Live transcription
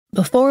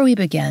Before we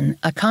begin,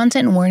 a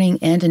content warning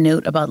and a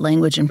note about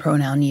language and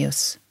pronoun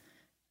use.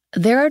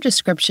 There are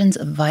descriptions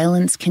of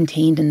violence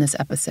contained in this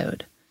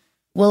episode.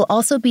 We'll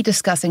also be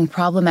discussing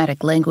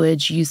problematic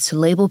language used to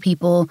label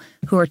people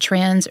who are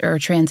trans or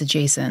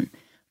trans-adjacent,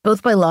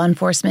 both by law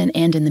enforcement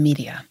and in the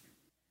media.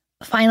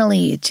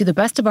 Finally, to the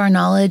best of our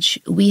knowledge,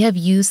 we have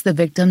used the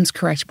victim's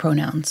correct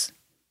pronouns.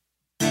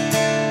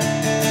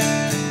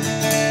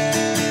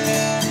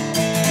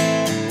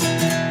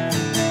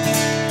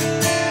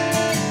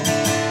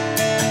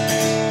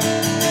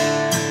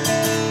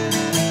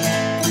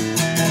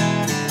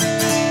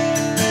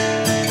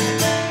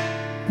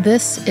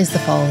 This is The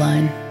Fall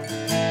Line.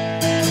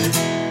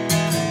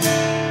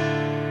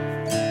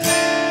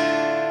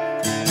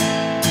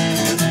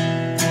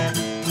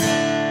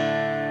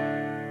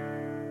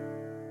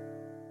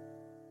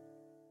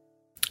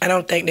 I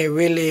don't think they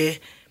really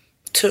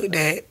took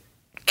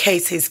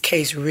his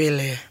case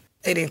really.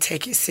 They didn't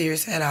take it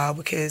serious at all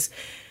because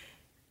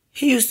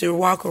he used to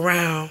walk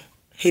around.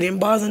 He didn't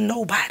bother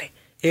nobody.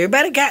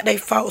 Everybody got their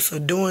faults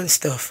of doing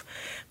stuff,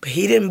 but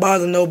he didn't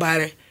bother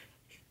nobody.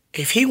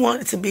 If he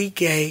wanted to be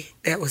gay,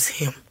 that was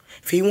him.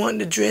 If he wanted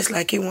to dress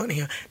like he wanted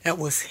him, that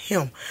was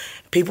him.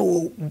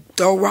 People would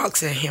throw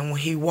rocks at him when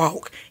he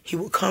walked. He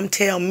would come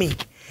tell me,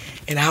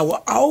 and I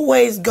would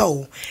always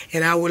go,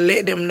 and I would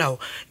let them know,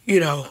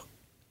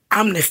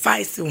 I'm the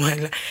feisty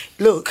one.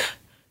 Look,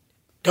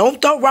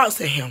 don't throw rocks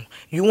at him.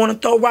 You want to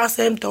throw rocks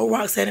at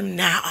him,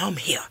 now I'm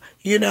here,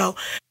 In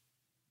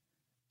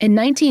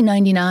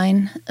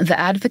 1999, The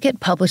Advocate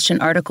published an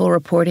article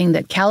reporting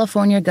that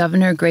California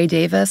Governor Gray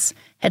Davis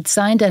had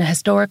signed a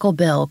historical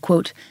bill,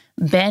 quote,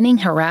 banning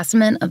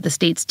harassment of the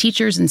state's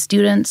teachers and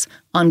students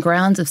on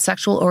grounds of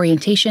sexual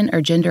orientation or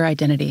gender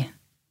identity.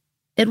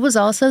 It was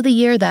also the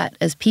year that,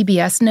 as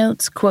PBS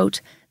notes,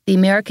 quote, the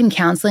American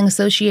Counseling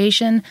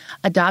Association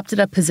adopted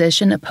a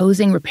position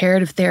opposing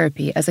reparative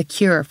therapy as a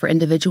cure for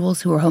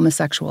individuals who are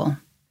homosexual.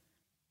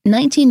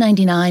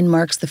 1999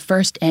 marks the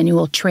first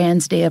annual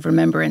Trans Day of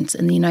Remembrance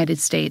in the United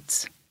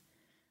States.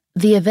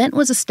 The event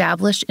was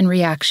established in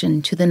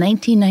reaction to the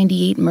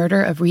 1998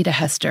 murder of Rita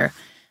Hester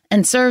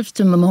and serves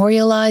to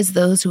memorialize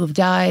those who have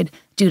died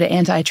due to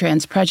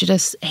anti-trans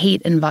prejudice,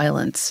 hate, and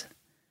violence.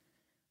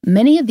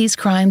 Many of these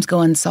crimes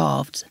go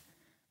unsolved,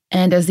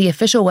 and as the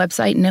official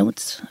website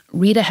notes,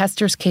 Rita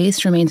Hester's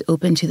case remains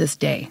open to this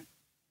day.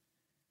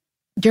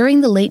 During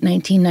the late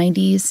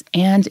 1990s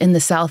and in the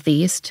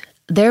Southeast,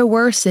 there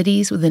were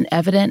cities with an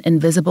evident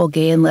and visible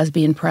gay and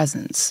lesbian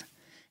presence.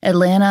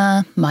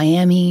 Atlanta,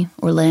 Miami,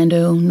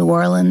 Orlando, New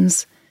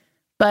Orleans.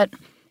 But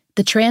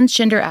the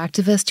transgender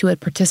activists who had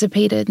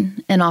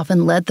participated and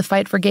often led the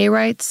fight for gay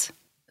rights,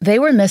 they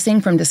were missing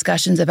from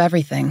discussions of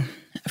everything,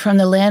 from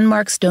the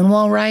landmark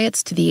Stonewall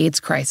riots to the AIDS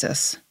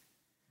crisis.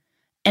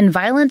 And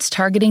violence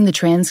targeting the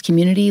trans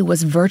community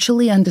was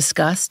virtually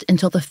undiscussed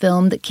until the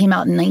film that came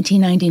out in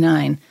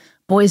 1999,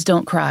 Boys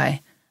Don't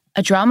Cry,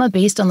 a drama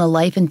based on the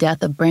life and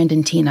death of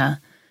Brandon Teena,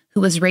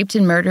 who was raped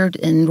and murdered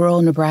in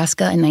rural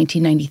Nebraska in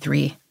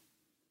 1993.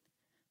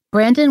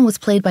 Brandon was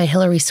played by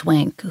Hilary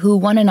Swank, who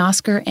won an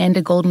Oscar and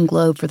a Golden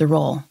Globe for the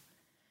role.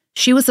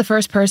 She was the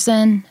first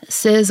person,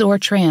 cis or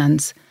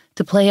trans,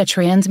 to play a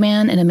trans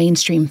man in a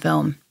mainstream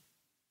film.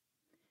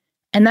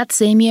 And that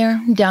same year,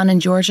 down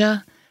in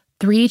Georgia,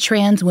 3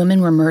 trans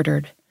women were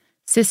murdered.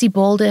 Sissy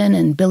Bolden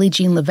and Billie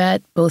Jean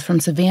Levette, both from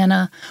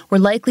Savannah, were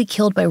likely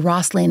killed by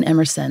Ross Lane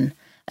Emerson,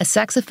 a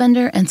sex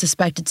offender and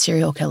suspected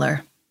serial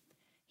killer.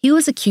 He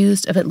was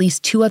accused of at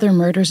least 2 other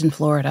murders in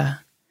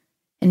Florida,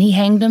 and he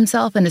hanged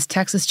himself in his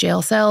Texas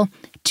jail cell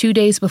 2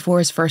 days before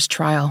his first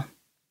trial.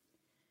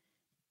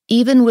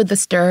 Even with the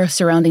stir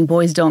surrounding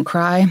Boys Don't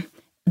Cry,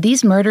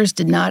 these murders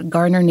did not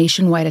garner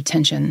nationwide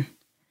attention.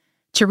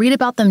 To read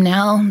about them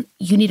now,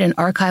 you need an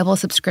archival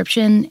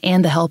subscription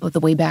and the help of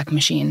the Wayback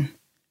Machine.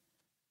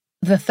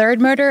 The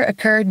third murder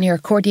occurred near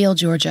Cordele,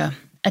 Georgia,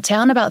 a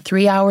town about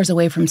 3 hours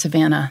away from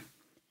Savannah.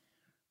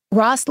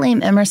 Ross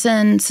Lane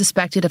Emerson,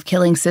 suspected of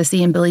killing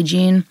Sissy and Billie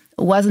Jean,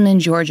 wasn't in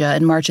Georgia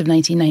in March of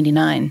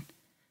 1999.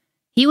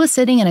 He was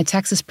sitting in a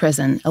Texas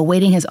prison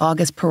awaiting his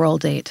August parole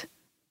date.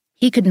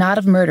 He could not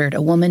have murdered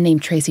a woman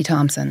named Tracey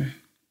Thompson.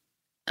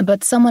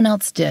 But someone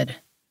else did.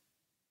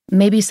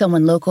 Maybe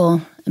someone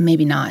local,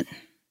 maybe not.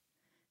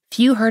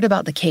 Few heard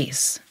about the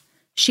case.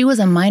 She was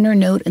a minor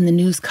note in the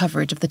news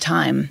coverage of the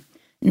time,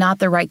 not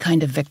the right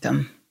kind of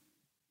victim.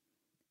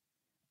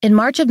 In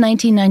March of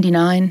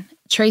 1999,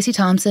 Tracey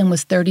Thompson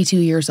was 32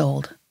 years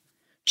old.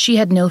 She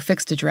had no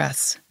fixed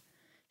address.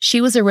 She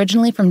was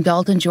originally from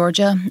Dalton,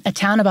 Georgia, a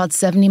town about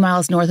 70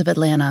 miles north of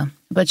Atlanta,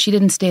 but she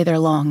didn't stay there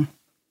long.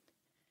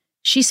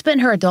 She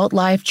spent her adult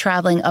life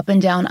traveling up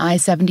and down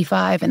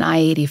I-75 and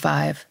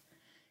I-85.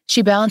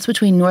 She bounced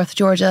between North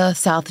Georgia,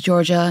 South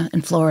Georgia,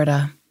 and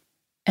Florida.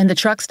 And the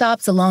truck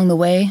stops along the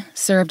way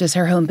served as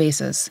her home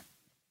bases.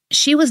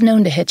 She was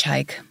known to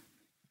hitchhike.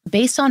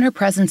 Based on her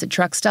presence at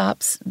truck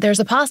stops, there's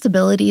a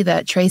possibility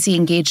that Tracey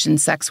engaged in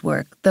sex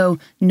work, though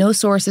no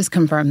sources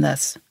confirm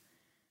this.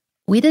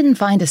 We didn't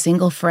find a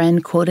single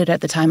friend quoted at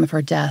the time of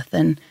her death,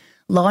 and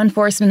law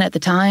enforcement at the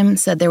time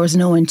said there was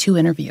no one to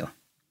interview.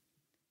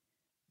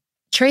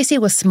 Tracey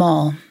was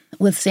small,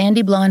 with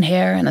sandy blonde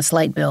hair and a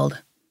slight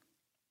build.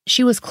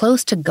 She was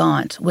close to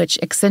gaunt, which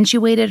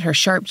accentuated her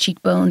sharp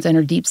cheekbones and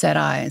her deep-set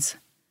eyes.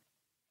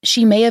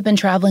 She may have been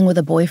traveling with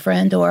a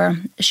boyfriend, or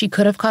she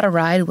could have caught a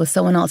ride with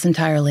someone else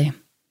entirely.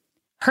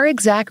 Her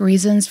exact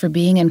reasons for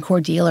being in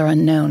Cordele are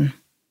unknown.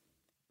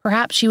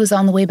 Perhaps she was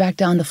on the way back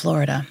down to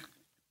Florida.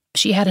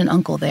 She had an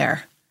uncle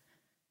there.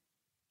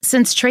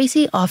 Since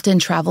Tracey often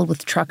traveled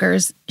with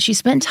truckers, she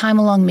spent time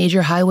along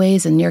major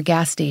highways and near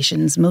gas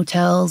stations,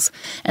 motels,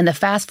 and the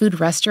fast food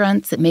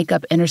restaurants that make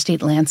up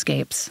interstate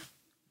landscapes.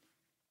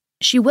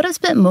 She would have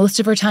spent most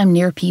of her time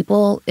near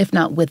people, if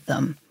not with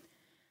them.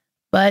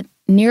 But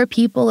near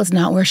people is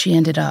not where she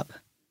ended up.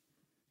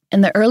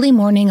 In the early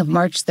morning of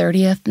March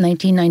 30th,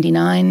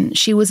 1999,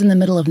 she was in the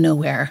middle of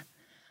nowhere.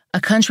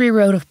 A country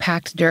road of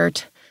packed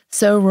dirt,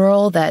 so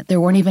rural that there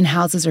weren't even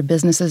houses or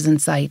businesses in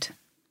sight.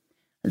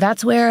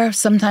 That's where,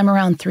 sometime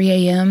around 3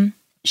 a.m.,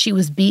 she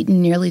was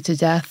beaten nearly to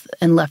death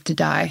and left to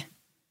die.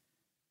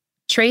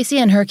 Tracey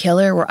and her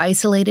killer were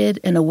isolated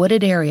in a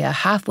wooded area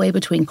halfway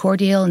between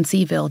Cordele and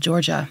Seville,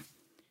 Georgia.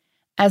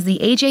 As the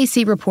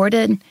AJC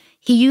reported,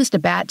 he used a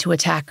bat to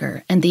attack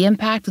her, and the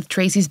impact with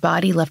Tracey's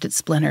body left it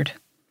splintered.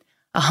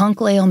 A hunk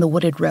lay on the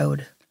wooded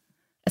road.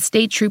 A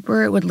state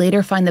trooper would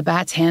later find the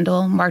bat's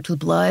handle marked with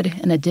blood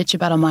in a ditch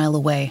about a mile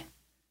away.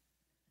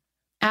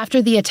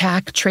 After the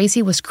attack,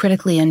 Tracey was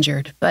critically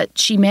injured, but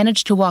she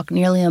managed to walk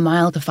nearly a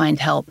mile to find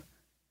help.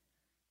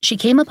 She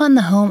came upon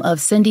the home of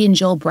Cindy and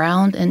Joel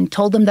Brown and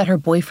told them that her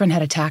boyfriend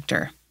had attacked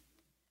her.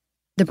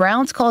 The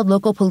Browns called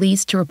local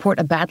police to report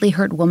a badly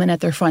hurt woman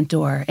at their front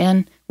door,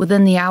 and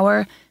within the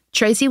hour,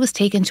 Tracey was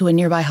taken to a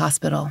nearby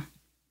hospital.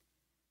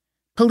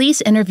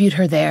 Police interviewed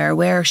her there,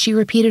 where she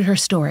repeated her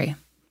story.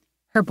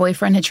 Her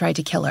boyfriend had tried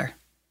to kill her,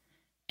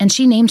 and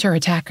she named her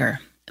attacker,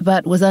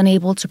 but was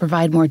unable to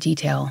provide more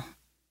detail.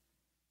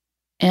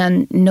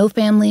 And no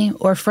family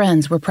or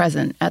friends were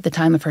present at the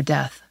time of her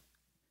death.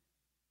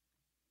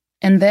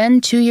 And then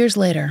 2 years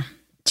later,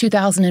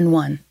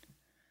 2001,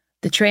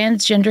 the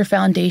Transgender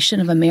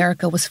Foundation of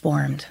America was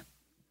formed.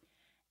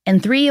 In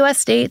 3 U.S.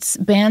 states,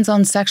 bans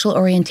on sexual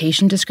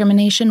orientation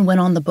discrimination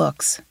went on the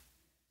books.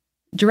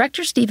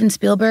 Director Steven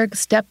Spielberg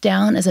stepped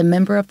down as a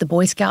member of the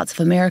Boy Scouts of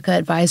America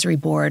Advisory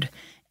Board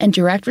in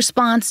direct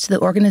response to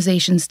the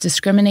organization's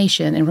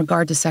discrimination in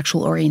regard to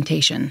sexual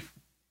orientation.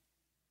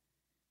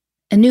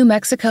 In New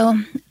Mexico,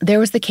 there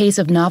was the case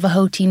of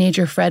Navajo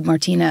teenager Fred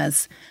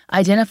Martinez,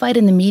 identified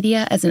in the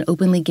media as an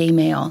openly gay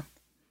male.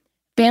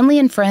 Family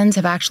and friends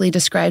have actually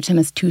described him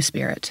as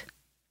Two-Spirit.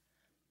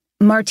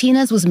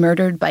 Martinez was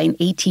murdered by an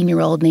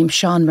 18-year-old named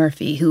Sean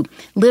Murphy, who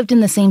lived in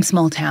the same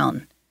small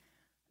town.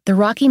 The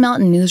Rocky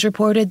Mountain News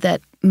reported that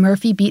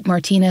Murphy beat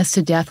Martinez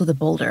to death with a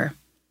boulder.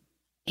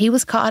 He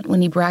was caught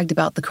when he bragged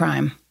about the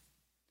crime.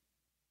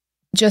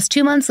 Just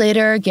 2 months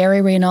later,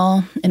 Gary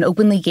Reynal, an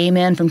openly gay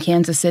man from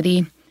Kansas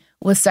City,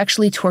 was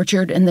sexually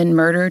tortured and then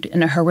murdered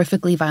in a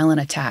horrifically violent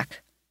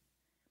attack.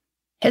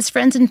 His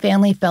friends and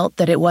family felt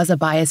that it was a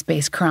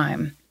bias-based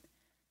crime.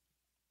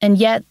 And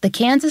yet, the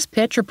Kansas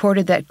Pitch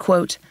reported that,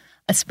 quote,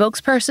 a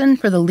spokesperson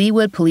for the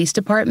Leawood Police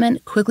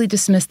Department quickly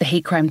dismissed the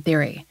hate crime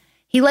theory.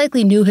 He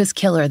likely knew his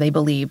killer, they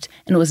believed,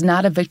 and was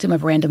not a victim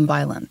of random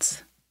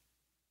violence.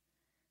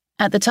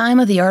 At the time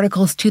of the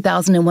article's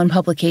 2001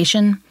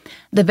 publication,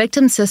 the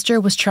victim's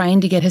sister was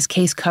trying to get his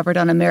case covered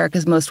on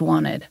America's Most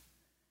Wanted.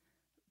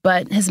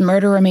 But his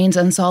murder remains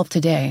unsolved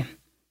today,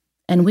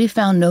 and we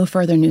found no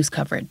further news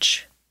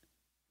coverage.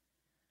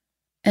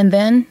 And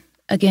then,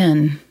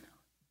 again,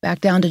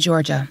 back down to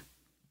Georgia.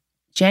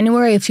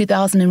 January of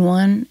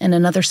 2001 in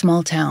another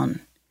small town.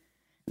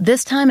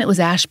 This time it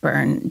was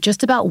Ashburn,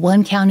 just about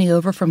 1 county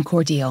over from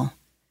Cordele.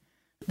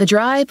 The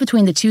drive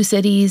between the two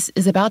cities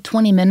is about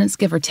 20 minutes,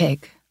 give or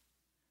take.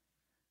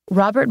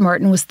 Robert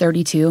Martin was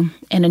 32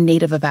 and a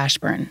native of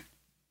Ashburn.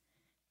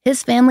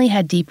 His family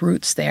had deep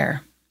roots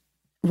there.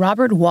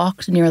 Robert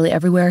walked nearly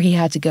everywhere he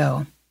had to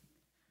go.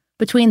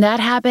 Between that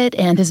habit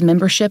and his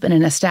membership in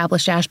an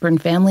established Ashburn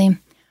family,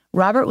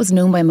 Robert was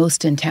known by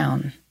most in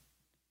town.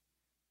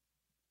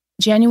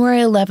 January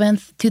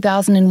 11th,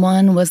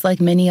 2001 was like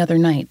many other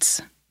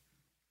nights.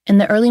 In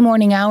the early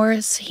morning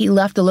hours, he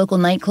left a local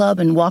nightclub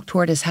and walked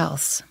toward his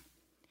house.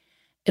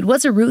 It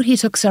was a route he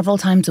took several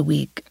times a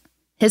week.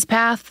 His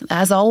path,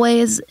 as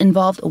always,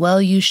 involved a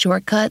well-used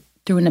shortcut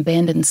through an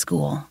abandoned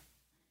school.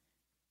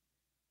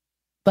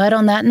 But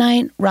on that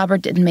night,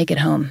 Robert didn't make it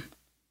home.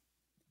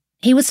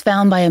 He was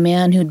found by a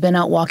man who'd been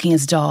out walking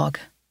his dog.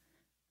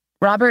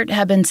 Robert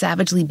had been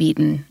savagely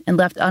beaten and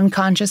left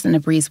unconscious in a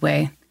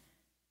breezeway.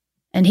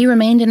 And he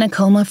remained in a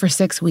coma for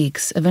 6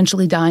 weeks,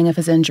 eventually dying of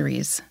his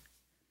injuries.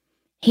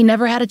 He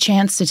never had a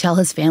chance to tell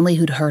his family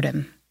who'd hurt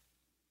him.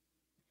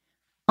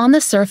 On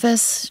the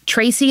surface,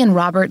 Tracey and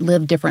Robert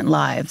lived different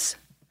lives.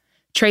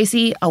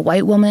 Tracey, a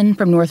white woman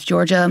from North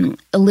Georgia,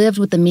 lived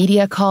what the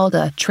media called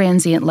a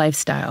transient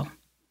lifestyle.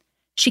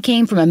 She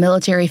came from a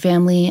military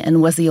family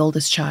and was the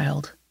oldest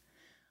child.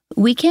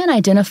 We can't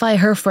identify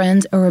her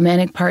friends or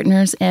romantic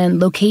partners, and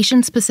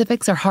location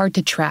specifics are hard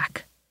to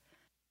track.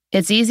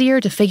 It's easier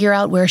to figure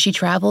out where she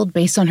traveled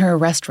based on her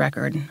arrest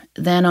record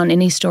than on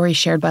any story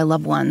shared by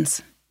loved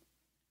ones.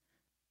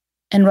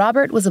 And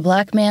Robert was a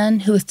Black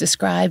man who was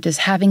described as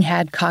having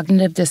had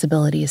cognitive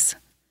disabilities.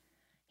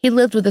 He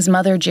lived with his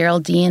mother,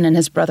 Geraldine, and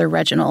his brother,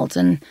 Reginald,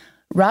 and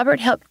Robert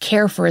helped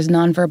care for his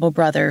nonverbal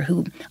brother,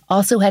 who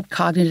also had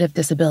cognitive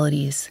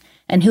disabilities,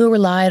 and who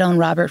relied on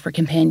Robert for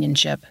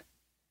companionship.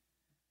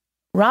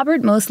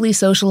 Robert mostly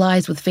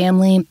socialized with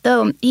family,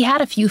 though he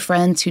had a few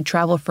friends who'd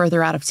travel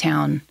further out of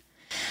town.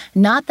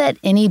 Not that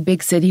any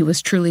big city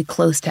was truly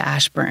close to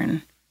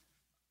Ashburn.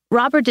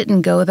 Robert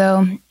didn't go,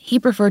 though. He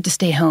preferred to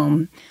stay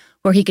home,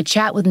 where he could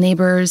chat with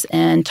neighbors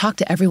and talk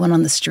to everyone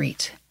on the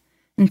street.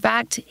 In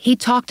fact, he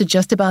talked to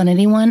just about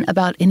anyone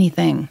about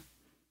anything.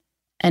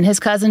 And his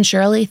cousin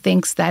Shirley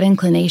thinks that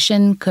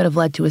inclination could have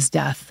led to his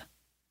death.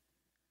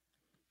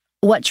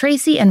 What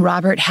Tracey and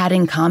Robert had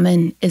in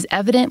common is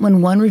evident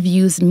when one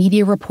reviews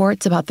media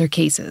reports about their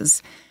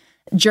cases.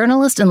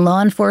 Journalists and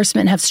law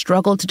enforcement have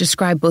struggled to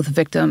describe both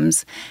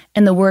victims,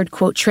 and the word,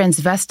 quote,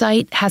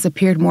 transvestite has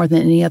appeared more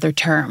than any other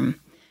term.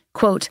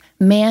 Quote,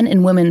 man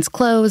in women's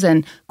clothes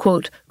and,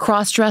 quote,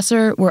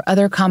 crossdresser were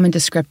other common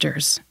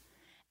descriptors.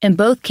 In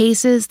both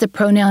cases, the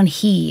pronoun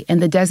he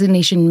and the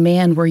designation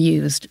man were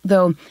used,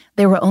 though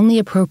they were only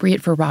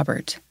appropriate for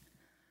Robert.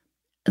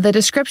 The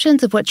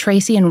descriptions of what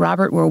Tracey and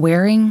Robert were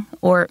wearing,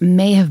 or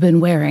may have been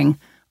wearing,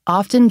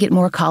 often get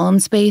more column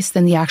space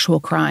than the actual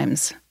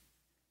crimes.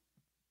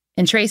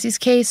 In Tracey's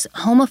case,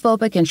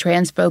 homophobic and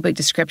transphobic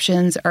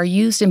descriptions are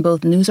used in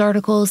both news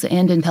articles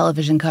and in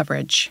television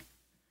coverage.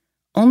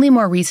 Only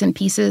more recent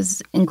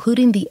pieces,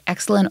 including the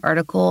excellent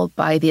article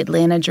by the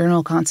Atlanta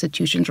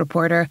Journal-Constitution's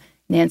reporter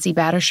Nancy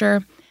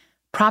Battersher,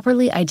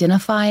 properly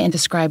identify and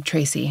describe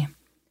Tracey.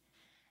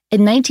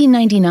 In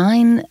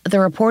 1999, the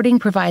reporting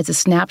provides a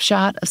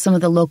snapshot of some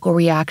of the local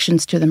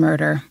reactions to the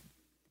murder.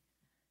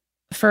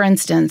 For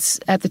instance,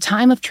 at the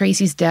time of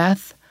Tracey's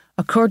death,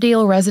 a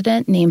Cordele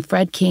resident named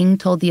Fred King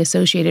told the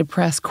Associated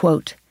Press,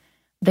 quote,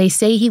 "They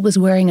say he was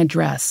wearing a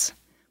dress.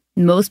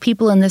 Most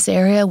people in this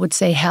area would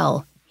say,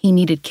 hell, he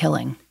needed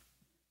killing."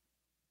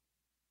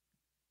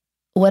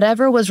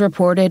 Whatever was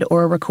reported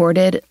or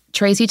recorded,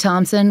 Tracey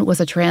Thompson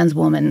was a trans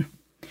woman.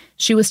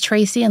 She was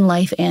Tracey in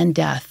life and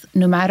death,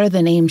 no matter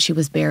the name she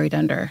was buried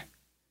under.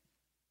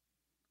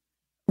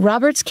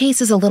 Robert's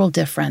case is a little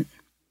different.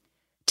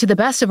 To the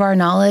best of our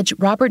knowledge,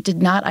 Robert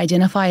did not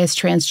identify as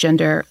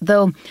transgender,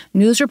 though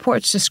news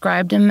reports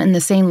described him in the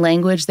same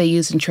language they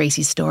used in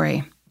Tracey's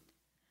story.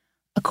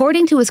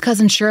 According to his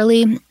cousin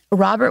Shirley,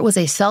 Robert was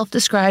a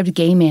self-described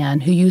gay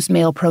man who used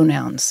male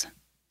pronouns.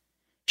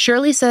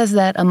 Shirley says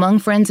that among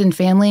friends and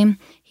family,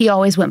 he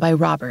always went by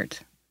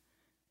Robert.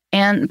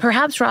 And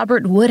perhaps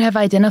Robert would have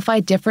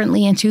identified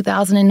differently in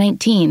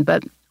 2019,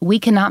 but we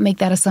cannot make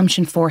that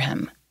assumption for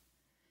him.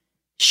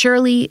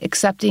 Shirley,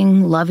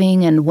 accepting,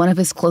 loving, and one of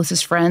his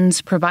closest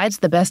friends, provides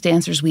the best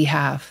answers we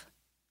have.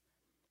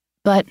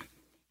 But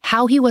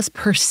how he was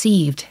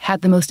perceived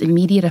had the most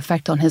immediate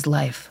effect on his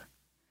life.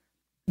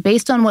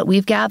 Based on what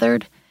we've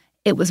gathered,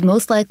 it was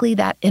most likely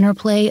that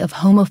interplay of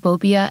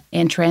homophobia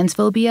and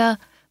transphobia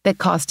that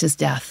caused his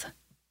death.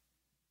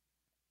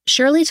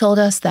 Shirley told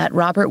us that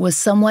Robert was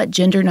somewhat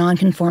gender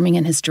nonconforming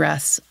in his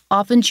dress,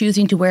 often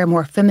choosing to wear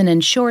more feminine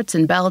shorts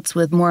and belts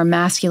with more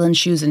masculine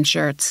shoes and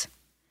shirts.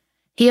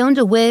 He owned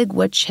a wig,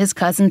 which his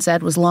cousin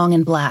said was long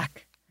and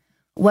black.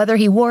 Whether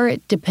he wore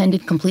it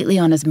depended completely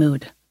on his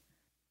mood.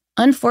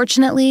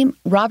 Unfortunately,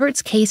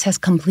 Robert's case has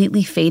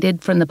completely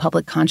faded from the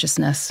public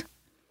consciousness.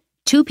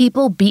 Two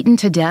people beaten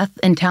to death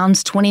in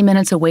towns 20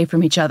 minutes away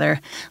from each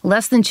other,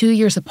 less than 2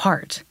 years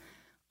apart.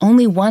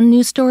 Only one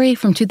news story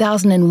from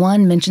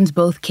 2001 mentions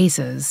both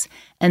cases,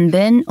 and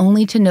then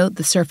only to note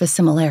the surface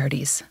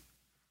similarities.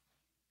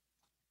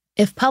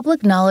 If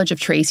public knowledge of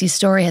Tracey's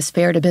story has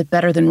fared a bit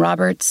better than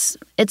Robert's,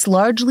 it's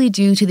largely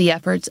due to the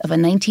efforts of a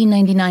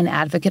 1999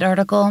 Advocate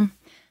article,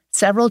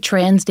 several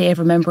Trans Day of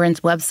Remembrance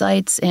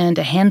websites, and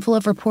a handful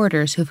of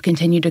reporters who've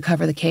continued to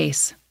cover the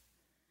case.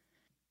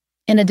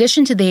 In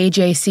addition to the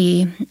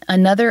AJC,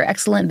 another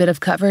excellent bit of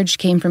coverage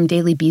came from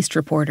Daily Beast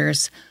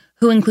reporters,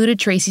 who included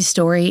Tracey's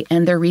story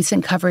and their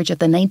recent coverage of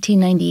the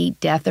 1998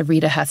 death of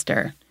Rita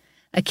Hester,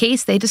 a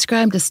case they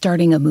described as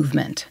starting a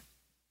movement.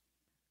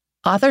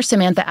 Author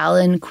Samantha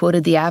Allen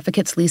quoted the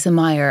Advocate's Lisa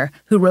Meyer,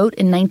 who wrote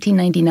in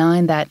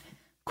 1999 that,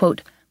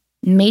 quote,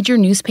 "Major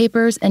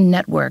newspapers and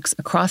networks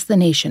across the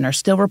nation are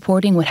still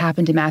reporting what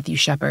happened to Matthew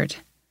Shepard.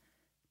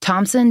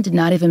 Thompson did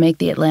not even make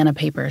the Atlanta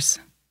papers."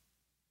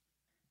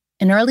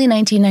 In early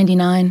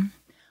 1999,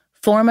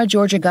 former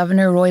Georgia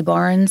Governor Roy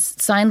Barnes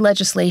signed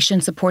legislation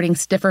supporting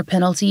stiffer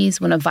penalties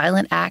when a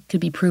violent act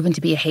could be proven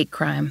to be a hate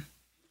crime.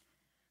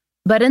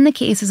 But in the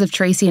cases of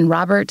Tracey and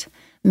Robert,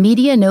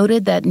 media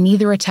noted that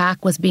neither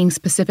attack was being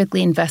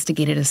specifically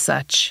investigated as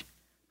such.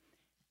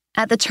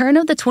 At the turn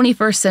of the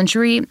 21st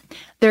century,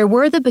 there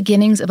were the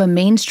beginnings of a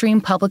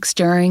mainstream public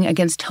stirring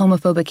against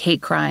homophobic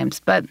hate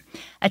crimes, but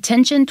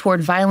attention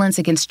toward violence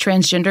against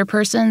transgender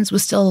persons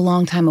was still a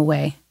long time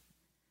away.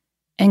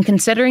 And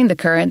considering the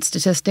current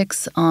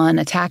statistics on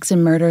attacks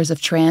and murders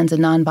of trans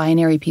and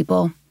non-binary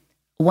people,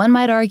 one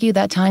might argue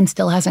that time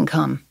still hasn't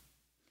come.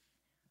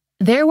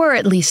 There were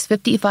at least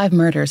 55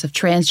 murders of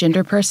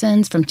transgender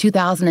persons from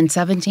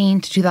 2017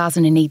 to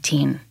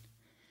 2018.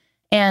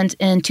 And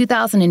in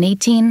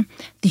 2018,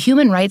 the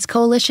Human Rights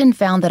Coalition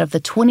found that of the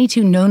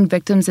 22 known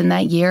victims in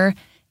that year,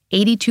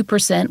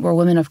 82% were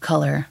women of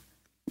color,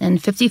 and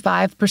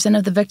 55%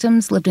 of the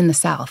victims lived in the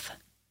South.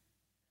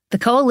 The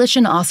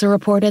coalition also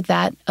reported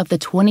that of the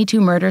 22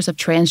 murders of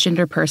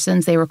transgender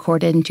persons they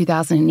recorded in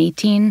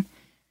 2018,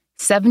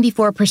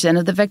 74%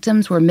 of the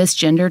victims were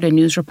misgendered in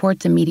news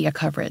reports and media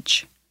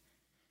coverage.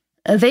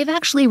 They've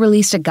actually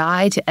released a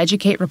guide to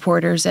educate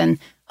reporters and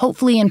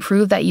hopefully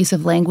improve that use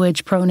of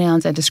language,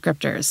 pronouns, and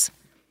descriptors.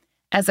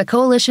 As the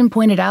coalition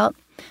pointed out,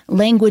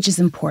 language is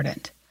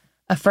important.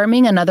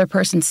 Affirming another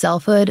person's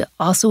selfhood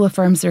also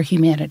affirms their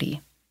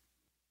humanity.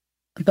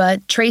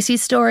 But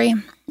Tracey's story,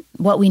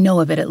 what we know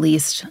of it at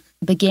least,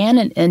 began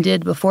and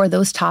ended before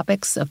those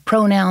topics of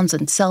pronouns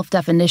and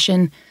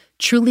self-definition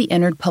truly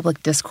entered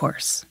public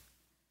discourse.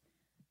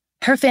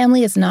 Her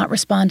family has not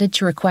responded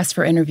to requests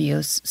for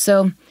interviews,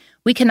 so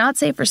we cannot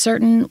say for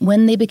certain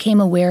when they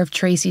became aware of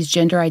Tracey's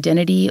gender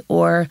identity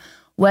or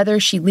whether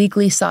she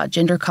legally sought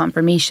gender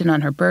confirmation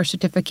on her birth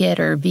certificate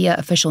or via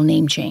official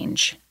name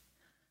change.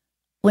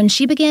 When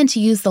she began to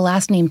use the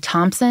last name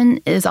Thompson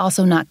is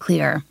also not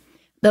clear,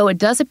 though it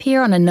does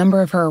appear on a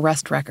number of her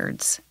arrest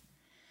records.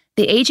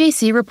 The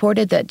AJC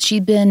reported that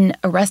she'd been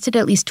arrested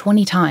at least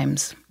 20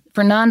 times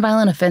for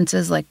nonviolent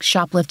offenses like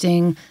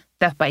shoplifting,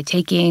 theft by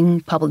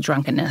taking, public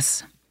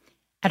drunkenness.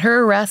 At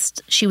her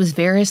arrest, she was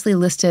variously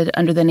listed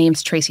under the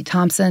names Tracey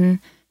Thompson,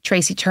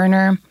 Tracey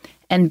Turner,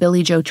 and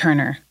Billy Joe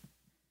Turner.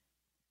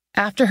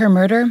 After her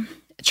murder,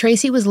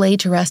 Tracey was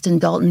laid to rest in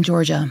Dalton,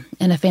 Georgia,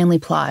 in a family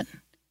plot.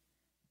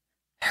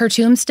 Her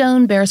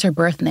tombstone bears her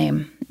birth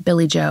name,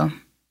 Billy Joe.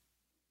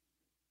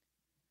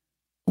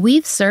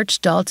 We've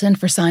searched Dalton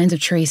for signs of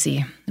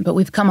Tracey, but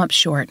we've come up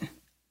short.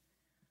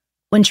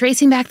 When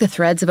tracing back the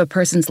threads of a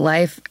person's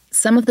life,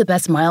 some of the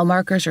best mile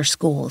markers are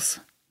schools.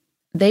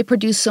 They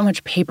produce so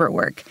much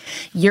paperwork,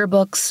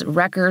 yearbooks,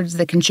 records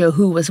that can show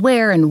who was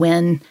where and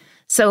when.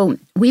 So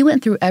we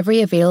went through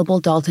every available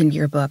Dalton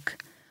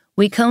yearbook.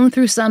 We combed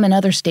through some in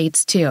other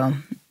states too,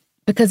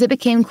 because it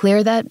became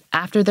clear that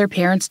after their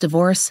parents'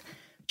 divorce,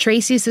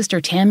 Tracey's sister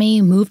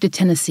Tammy moved to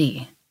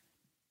Tennessee.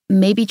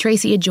 Maybe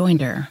Tracey had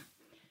joined her.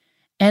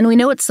 And we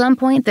know at some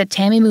point that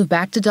Tammy moved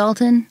back to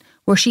Dalton,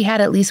 where she had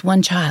at least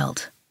one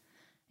child.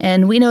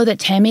 And we know that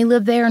Tammy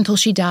lived there until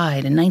she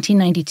died in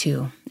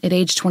 1992, at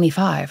age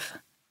 25.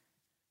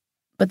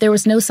 But there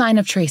was no sign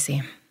of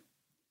Tracey.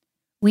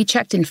 We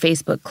checked in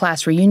Facebook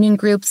class reunion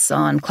groups,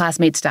 on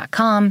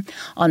classmates.com,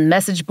 on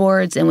message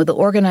boards, and with the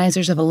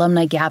organizers of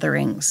alumni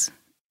gatherings.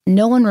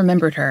 No one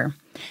remembered her,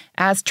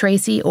 as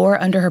Tracey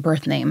or under her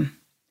birth name.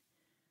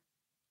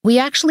 We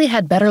actually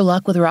had better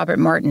luck with Robert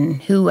Martin,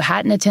 who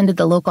hadn't attended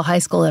the local high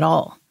school at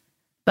all.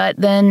 But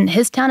then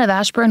his town of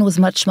Ashburn was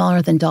much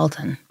smaller than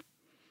Dalton.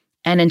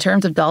 And in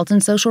terms of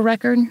Dalton's social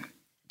record,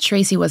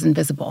 Tracey was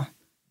invisible.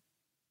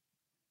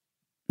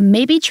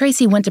 Maybe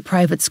Tracey went to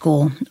private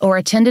school or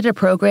attended a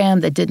program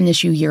that didn't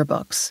issue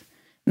yearbooks.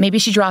 Maybe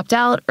she dropped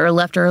out or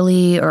left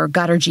early or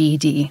got her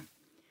GED.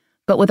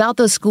 But without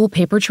those school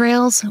paper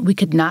trails, we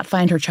could not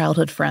find her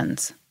childhood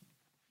friends.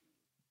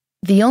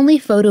 The only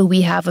photo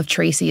we have of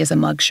Tracey is a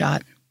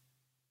mugshot.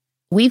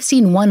 We've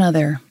seen one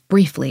other,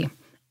 briefly,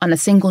 on a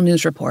single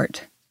news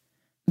report.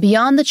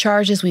 Beyond the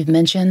charges we've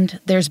mentioned,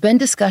 there's been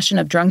discussion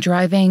of drunk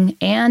driving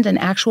and an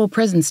actual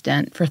prison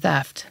stint for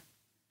theft.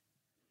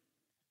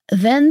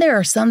 Then there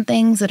are some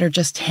things that are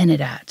just hinted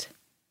at.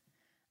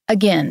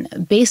 Again,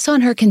 based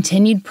on her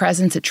continued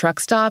presence at truck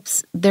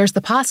stops, there's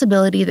the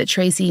possibility that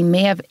Tracey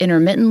may have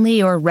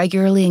intermittently or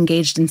regularly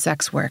engaged in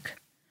sex work.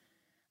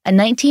 A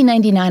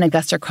 1999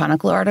 Augusta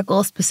Chronicle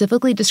article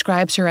specifically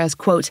describes her as,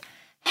 quote,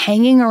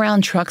 hanging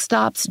around truck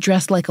stops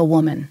dressed like a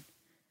woman.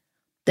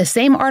 The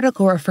same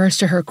article refers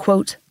to her,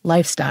 quote,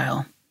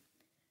 lifestyle.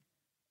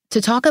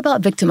 To talk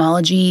about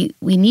victimology,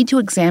 we need to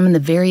examine the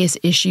various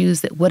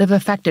issues that would have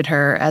affected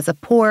her as a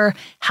poor,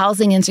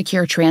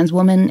 housing-insecure trans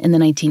woman in the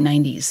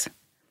 1990s.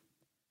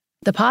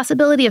 The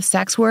possibility of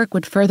sex work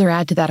would further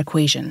add to that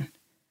equation.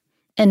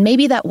 And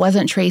maybe that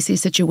wasn't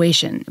Tracey's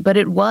situation, but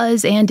it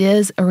was and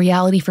is a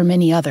reality for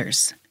many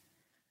others.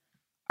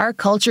 Our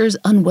culture's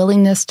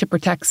unwillingness to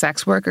protect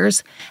sex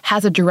workers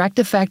has a direct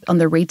effect on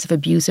the rates of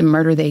abuse and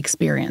murder they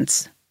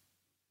experience.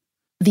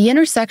 The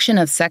intersection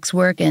of sex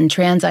work and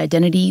trans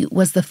identity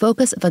was the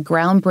focus of a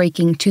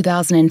groundbreaking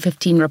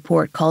 2015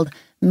 report called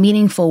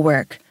Meaningful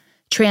Work: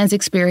 Trans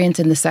Experience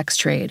in the Sex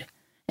Trade,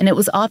 and it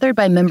was authored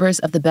by members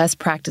of the Best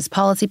Practice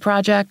Policy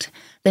Project,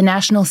 the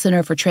National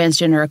Center for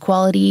Transgender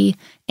Equality,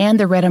 and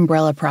the Red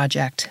Umbrella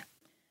Project.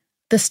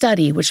 The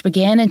study, which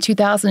began in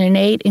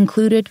 2008,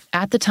 included,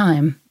 at the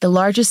time, the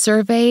largest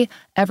survey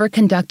ever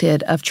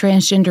conducted of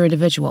transgender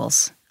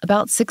individuals,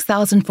 about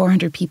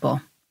 6,400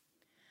 people.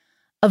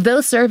 Of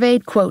those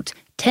surveyed, quote,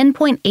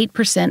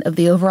 10.8% of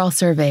the overall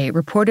survey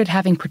reported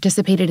having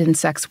participated in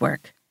sex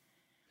work.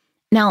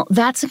 Now,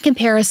 that's in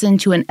comparison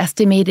to an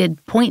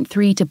estimated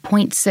 0.3 to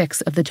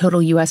 0.6 of the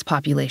total U.S.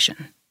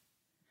 population.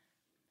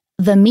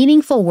 The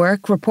Meaningful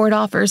Work report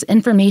offers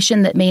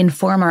information that may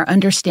inform our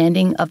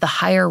understanding of the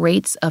higher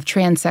rates of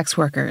trans sex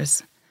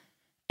workers.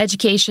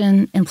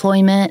 Education,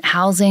 employment,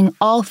 housing,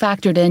 all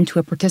factored into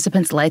a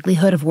participant's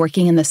likelihood of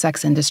working in the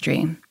sex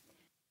industry.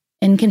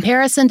 In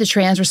comparison to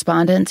trans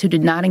respondents who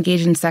did not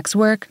engage in sex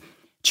work,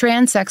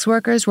 trans sex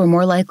workers were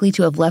more likely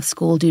to have left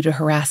school due to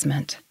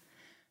harassment.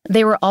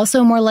 They were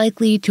also more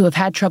likely to have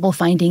had trouble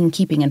finding and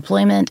keeping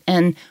employment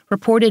and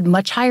reported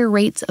much higher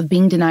rates of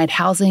being denied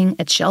housing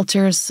at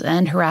shelters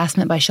and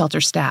harassment by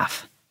shelter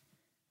staff.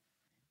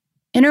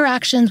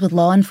 Interactions with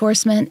law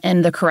enforcement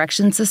and the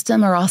correction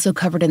system are also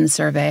covered in the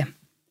survey.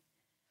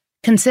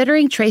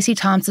 Considering Tracey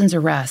Thompson's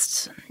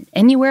arrests,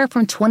 anywhere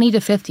from 20 to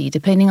 50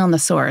 depending on the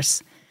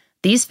source,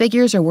 these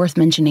figures are worth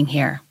mentioning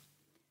here.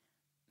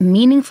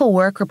 Meaningful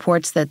Work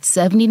reports that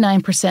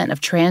 79%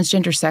 of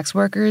transgender sex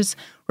workers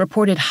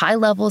reported high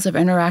levels of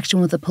interaction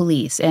with the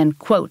police and,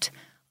 quote,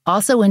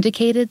 also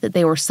indicated that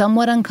they were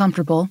somewhat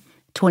uncomfortable,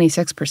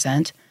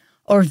 26%,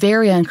 or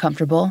very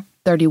uncomfortable,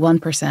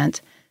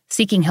 31%,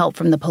 seeking help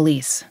from the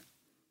police.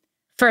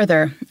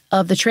 Further,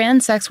 of the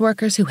trans sex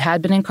workers who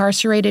had been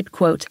incarcerated,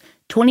 quote,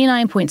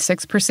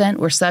 29.6%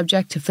 were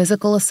subject to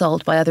physical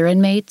assault by other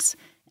inmates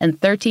and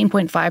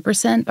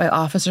 13.5% by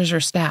officers or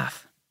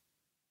staff.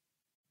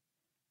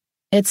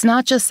 It's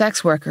not just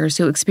sex workers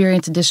who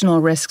experience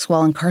additional risks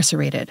while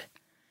incarcerated.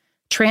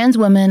 Trans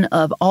women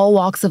of all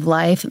walks of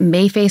life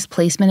may face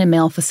placement in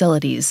male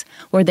facilities,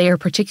 where they are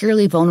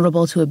particularly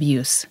vulnerable to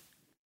abuse.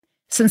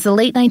 Since the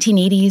late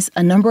 1980s,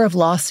 a number of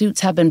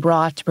lawsuits have been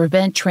brought to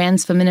prevent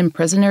trans feminine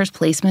prisoners'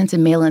 placement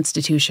in male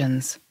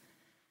institutions.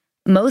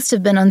 Most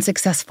have been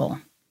unsuccessful.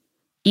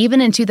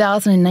 Even in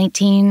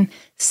 2019,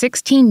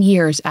 16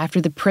 years after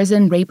the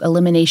Prison Rape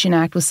Elimination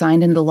Act was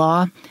signed into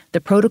law,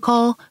 the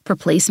protocol for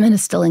placement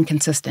is still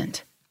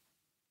inconsistent.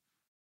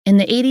 In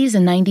the 80s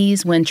and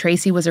 90s, when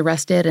Tracey was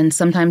arrested and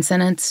sometimes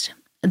sentenced,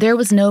 there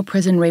was no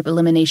Prison Rape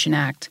Elimination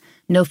Act,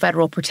 no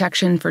federal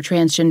protection for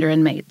transgender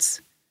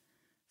inmates.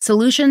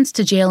 Solutions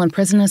to jail and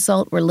prison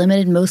assault were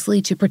limited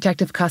mostly to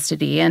protective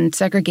custody and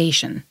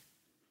segregation.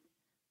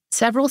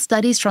 Several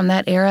studies from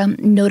that era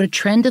note a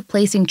trend of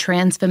placing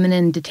trans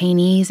feminine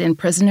detainees and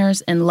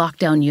prisoners in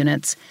lockdown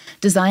units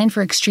designed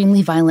for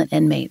extremely violent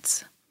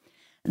inmates.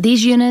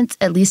 These units,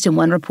 at least in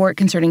one report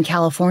concerning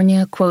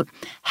California, quote,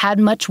 had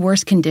much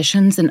worse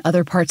conditions than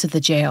other parts of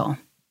the jail.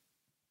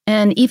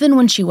 And even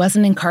when she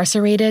wasn't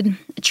incarcerated,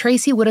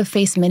 Tracey would have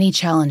faced many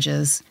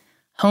challenges: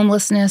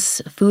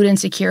 homelessness, food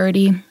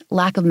insecurity,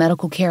 lack of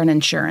medical care and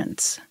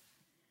insurance.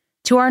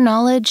 To our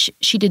knowledge,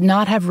 she did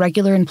not have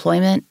regular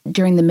employment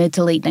during the mid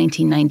to late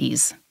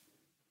 1990s.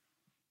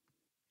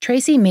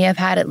 Tracey may have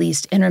had at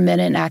least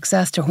intermittent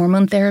access to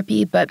hormone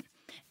therapy, but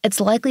it's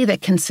likely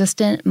that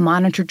consistent,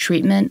 monitored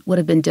treatment would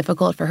have been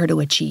difficult for her to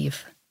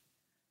achieve.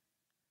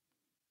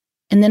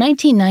 In the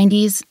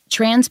 1990s,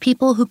 trans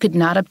people who could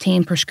not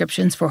obtain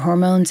prescriptions for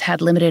hormones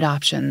had limited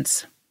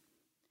options.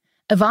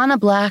 Ivana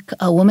Black,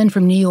 a woman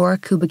from New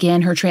York who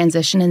began her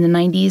transition in the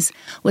 90s,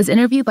 was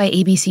interviewed by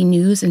ABC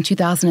News in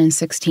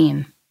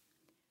 2016.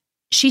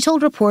 She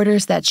told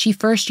reporters that she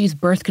first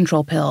used birth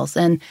control pills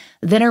and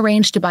then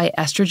arranged to buy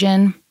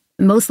estrogen,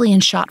 mostly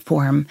in shot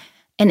form,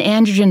 and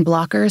androgen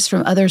blockers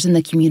from others in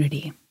the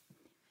community.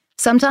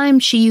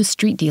 Sometimes she used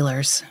street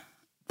dealers.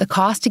 The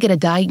cost to get a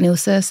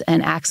diagnosis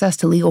and access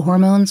to legal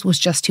hormones was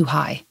just too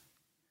high.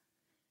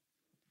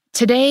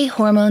 Today,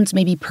 hormones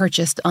may be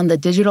purchased on the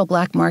digital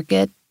black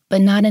market, but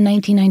not in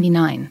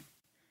 1999.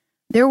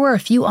 There were a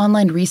few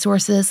online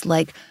resources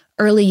like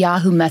early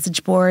Yahoo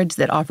message boards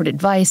that offered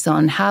advice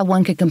on how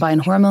one could combine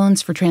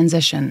hormones for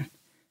transition.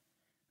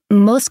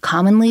 Most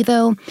commonly,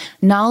 though,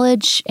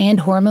 knowledge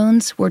and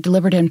hormones were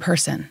delivered in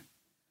person.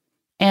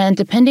 And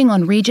depending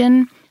on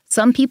region,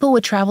 some people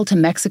would travel to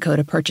Mexico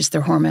to purchase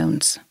their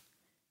hormones.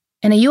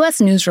 In a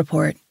U.S. news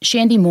report,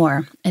 Shandy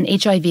Moore, an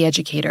HIV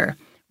educator,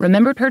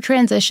 remembered her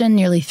transition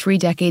nearly 3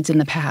 decades in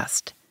the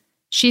past.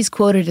 She's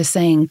quoted as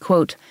saying,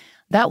 quote,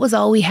 "That was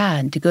all we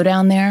had, to go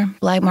down there,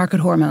 black market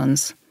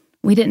hormones.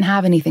 We didn't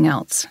have anything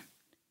else."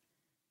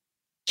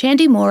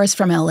 Shandy Moore is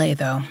from LA,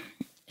 though.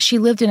 She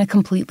lived in a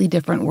completely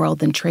different world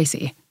than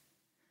Tracey.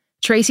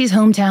 Tracey's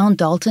hometown,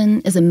 Dalton,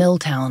 is a mill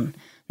town,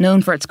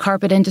 known for its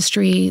carpet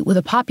industry, with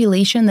a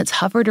population that's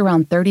hovered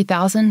around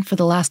 30,000 for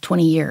the last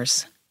 20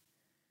 years.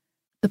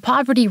 The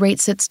poverty rate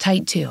sits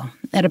tight, too,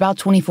 at about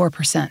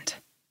 24%.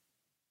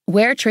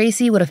 Where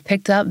Tracey would have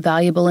picked up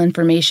valuable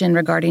information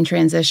regarding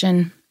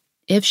transition,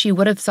 if she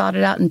would have sought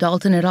it out in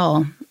Dalton at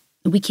all,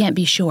 we can't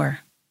be sure.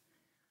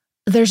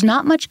 There's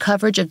not much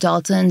coverage of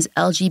Dalton's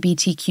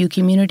LGBTQ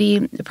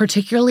community,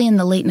 particularly in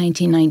the late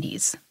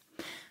 1990s.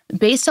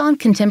 Based on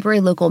contemporary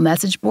local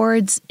message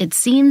boards, it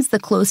seems the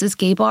closest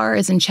gay bar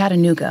is in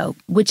Chattanooga,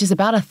 which is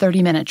about a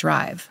 30-minute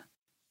drive.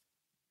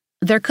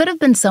 There could have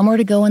been somewhere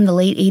to go in the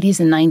late 80s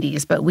and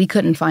 90s, but we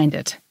couldn't find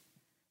it.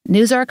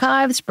 News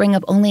archives bring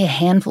up only a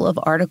handful of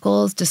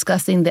articles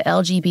discussing the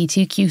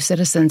LGBTQ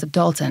citizens of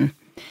Dalton,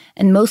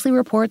 and mostly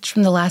reports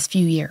from the last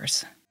few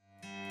years.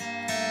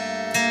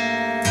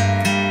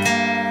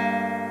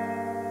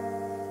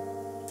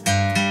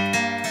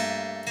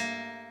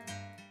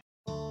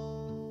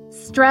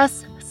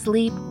 Stress,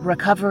 sleep,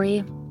 recovery,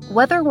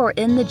 whether we're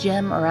in the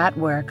gym or at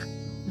work,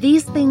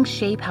 these things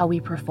shape how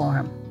we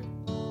perform.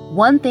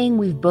 One thing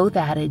we've both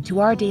added to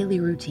our daily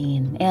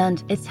routine,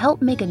 and it's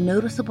helped make a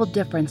noticeable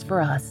difference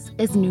for us,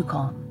 is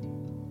NuCalm.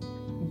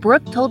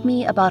 Brooke told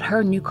me about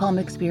her NuCalm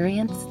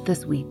experience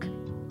this week.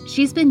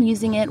 She's been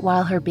using it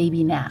while her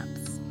baby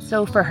naps,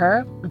 so for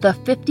her, the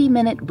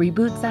 50-minute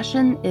reboot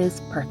session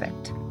is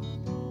perfect.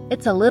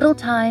 It's a little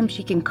time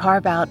she can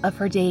carve out of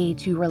her day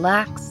to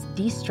relax,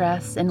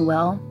 de-stress, and,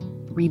 well,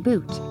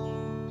 reboot.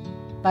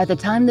 By the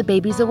time the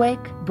baby's awake,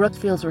 Brooke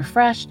feels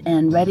refreshed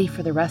and ready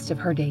for the rest of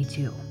her day,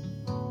 too.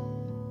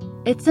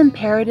 It's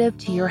imperative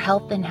to your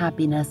health and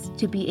happiness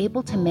to be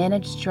able to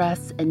manage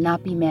stress and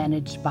not be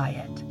managed by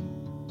it.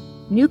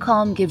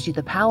 NuCalm gives you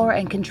the power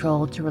and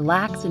control to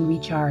relax and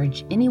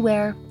recharge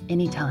anywhere,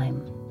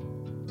 anytime.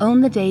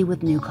 Own the day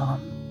with NuCalm.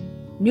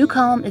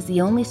 NuCalm is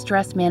the only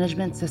stress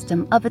management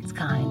system of its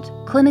kind,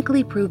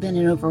 clinically proven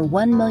in over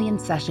 1 million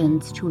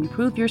sessions to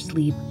improve your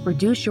sleep,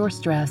 reduce your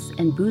stress,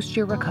 and boost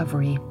your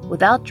recovery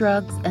without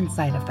drugs and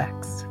side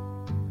effects.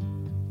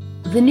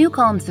 The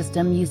NuCalm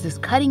system uses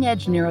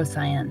cutting-edge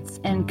neuroscience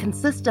and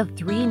consists of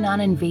 3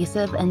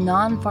 non-invasive and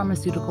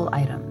non-pharmaceutical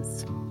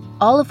items,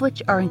 all of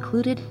which are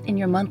included in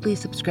your monthly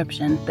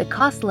subscription that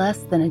costs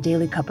less than a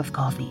daily cup of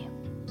coffee.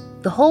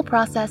 The whole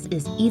process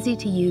is easy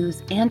to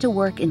use and to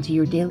work into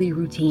your daily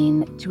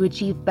routine to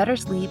achieve better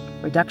sleep,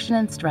 reduction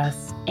in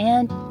stress,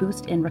 and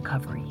boost in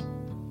recovery.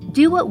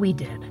 Do what we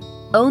did.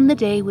 Own the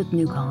day with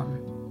NuCalm.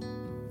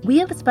 We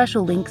have a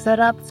special link set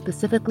up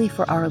specifically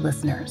for our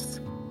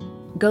listeners.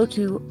 Go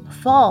to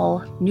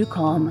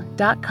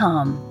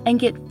fallnucalm.com and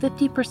get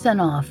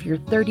 50% off your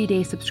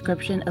 30-day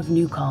subscription of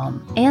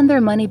NuCalm and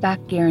their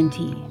money-back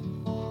guarantee.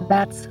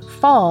 That's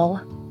fall,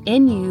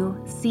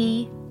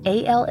 NuCalm.com.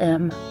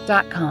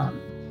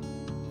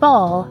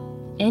 Fall,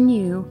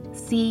 NuCalm.com.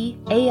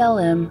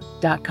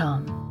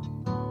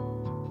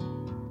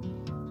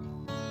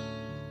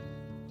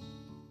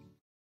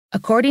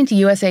 According to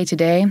USA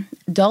Today,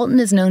 Dalton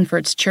is known for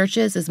its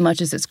churches as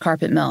much as its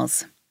carpet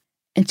mills.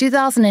 In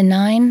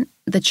 2009,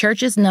 the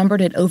churches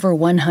numbered at over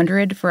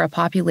 100 for a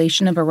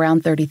population of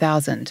around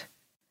 30,000.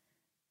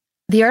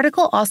 The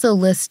article also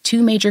lists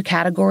 2 major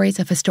categories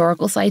of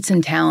historical sites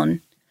in town: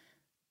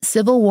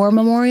 Civil War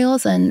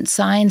memorials and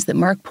signs that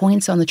mark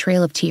points on the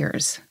Trail of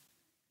Tears.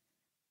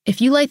 If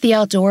you like the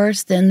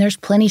outdoors, then there's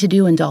plenty to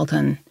do in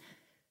Dalton.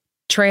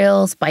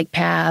 Trails, bike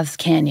paths,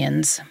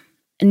 canyons.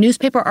 And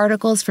newspaper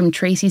articles from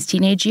Tracey's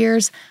teenage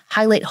years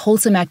highlight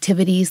wholesome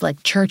activities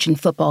like church and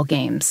football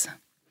games.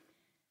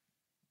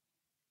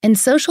 In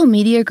social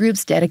media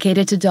groups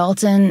dedicated to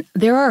Dalton,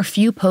 there are a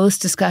few posts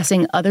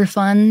discussing other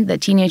fun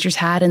that teenagers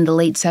had in the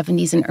late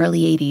 70s and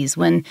early 80s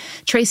when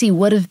Tracey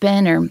would have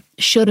been or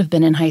should have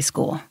been in high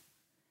school.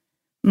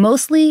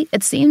 Mostly,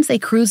 it seems they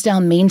cruised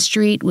down Main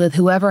Street with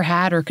whoever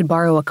had or could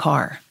borrow a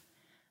car.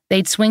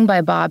 They'd swing by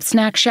Bob's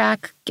Snack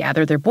Shack,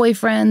 gather their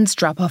boyfriends,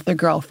 drop off their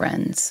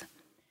girlfriends.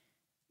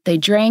 They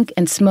drank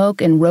and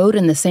smoked and rode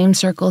in the same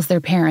circles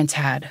their parents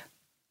had.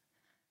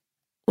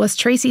 Was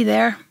Tracey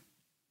there?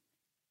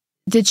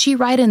 Did she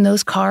ride in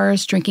those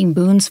cars drinking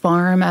Boone's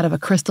Farm out of a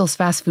Crystal's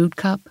fast food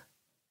cup?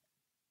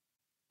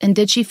 And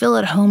did she feel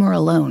at home or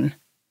alone?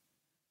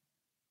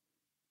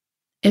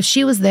 If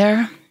she was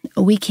there,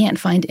 we can't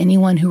find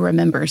anyone who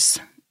remembers,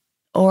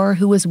 or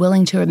who is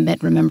willing to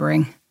admit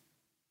remembering.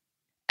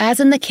 As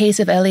in the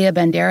case of Elia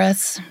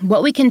Banderas,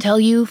 what we can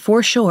tell you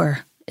for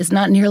sure is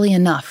not nearly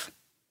enough.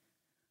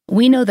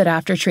 We know that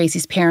after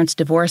Tracey's parents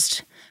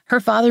divorced,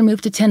 her father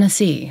moved to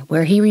Tennessee,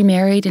 where he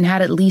remarried and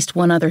had at least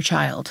one other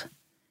child.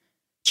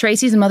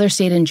 Tracey's mother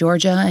stayed in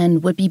Georgia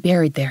and would be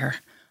buried there,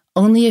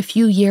 only a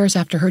few years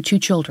after her 2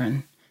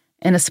 children,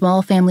 in a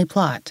small family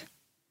plot.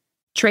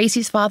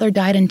 Tracey's father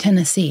died in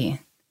Tennessee.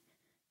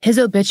 His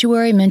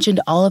obituary mentioned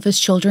all of his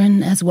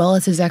children as well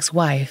as his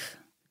ex-wife.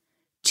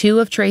 2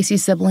 of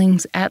Tracey's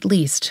siblings, at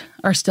least,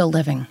 are still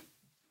living.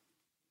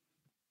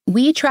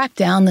 We tracked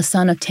down the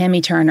son of Tammy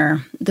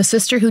Turner, the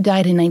sister who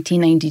died in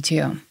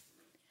 1992.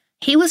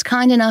 He was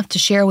kind enough to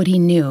share what he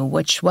knew,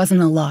 which wasn't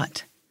a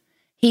lot.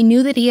 He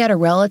knew that he had a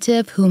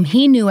relative whom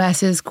he knew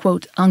as his,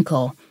 quote,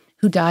 uncle,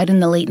 who died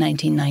in the late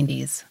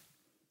 1990s.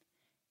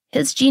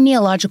 His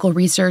genealogical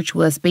research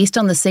was based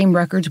on the same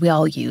records we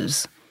all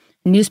use: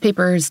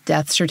 newspapers,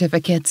 death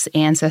certificates,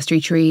 ancestry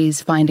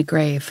trees, find a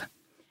grave.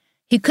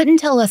 He couldn't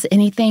tell us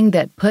anything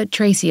that put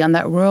Tracey on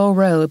that rural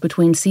road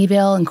between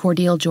Seaville and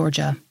Cordele,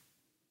 Georgia.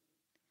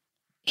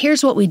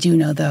 Here's what we do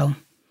know, though.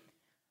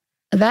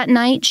 That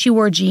night, she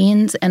wore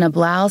jeans and a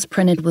blouse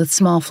printed with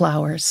small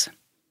flowers.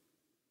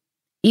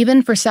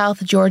 Even for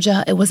South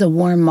Georgia, it was a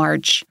warm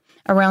March,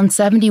 around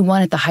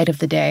 71 at the height of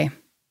the day.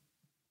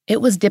 It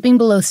was dipping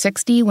below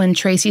 60 when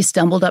Tracey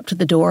stumbled up to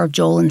the door of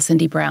Joel and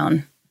Cindy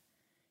Brown.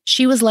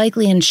 She was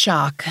likely in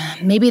shock.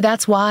 Maybe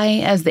that's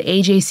why, as the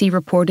AJC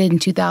reported in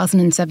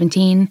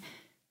 2017,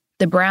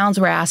 The Browns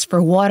were asked for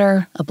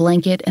water, a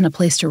blanket, and a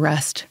place to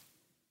rest.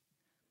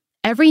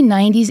 Every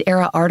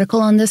 90s-era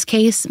article on this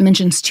case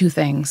mentions two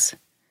things.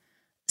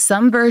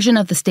 Some version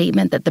of the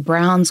statement that the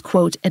Browns,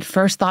 quote, at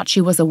first thought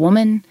she was a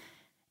woman,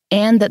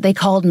 and that they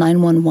called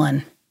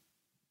 911.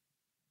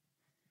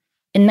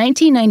 In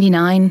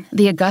 1999,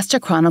 the Augusta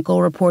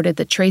Chronicle reported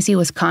that Tracey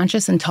was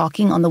conscious and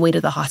talking on the way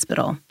to the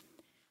hospital.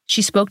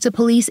 She spoke to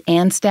police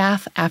and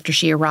staff after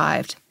she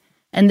arrived,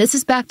 and this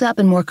is backed up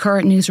in more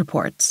current news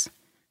reports.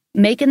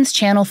 Macon's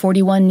Channel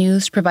 41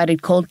 News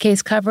provided cold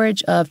case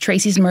coverage of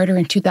Tracey's murder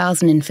in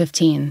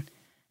 2015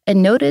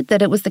 and noted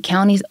that it was the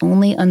county's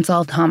only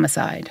unsolved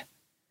homicide.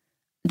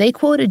 They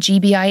quoted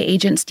GBI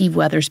agent Steve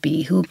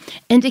Weathersby, who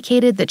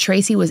indicated that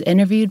Tracey was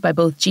interviewed by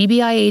both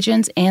GBI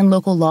agents and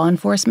local law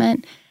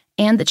enforcement,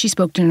 and that she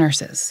spoke to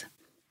nurses.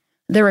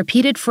 The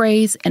repeated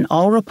phrase in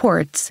all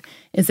reports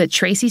is that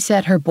Tracey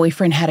said her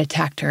boyfriend had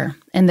attacked her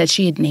and that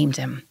she had named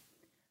him.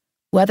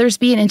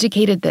 Weathersby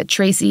indicated that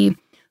Tracey,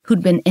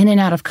 who'd been in and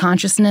out of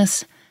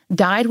consciousness,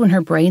 died when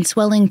her brain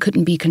swelling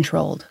couldn't be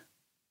controlled.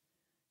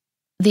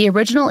 The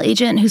original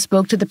agent who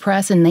spoke to the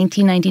press in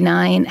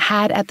 1999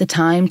 had at the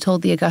time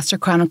told the Augusta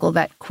Chronicle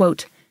that,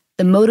 quote,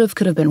 the motive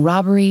could have been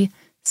robbery,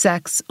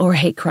 sex, or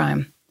hate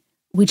crime.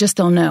 We just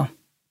don't know.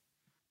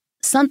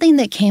 Something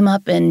that came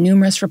up in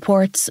numerous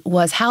reports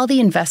was how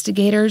the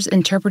investigators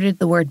interpreted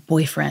the word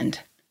boyfriend.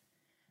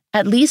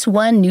 At least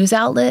one news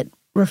outlet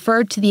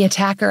referred to the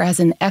attacker as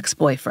an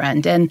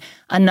ex-boyfriend, and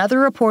another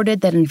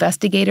reported that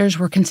investigators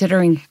were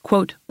considering,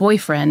 quote,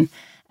 boyfriend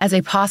as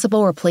a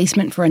possible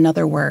replacement for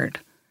another word.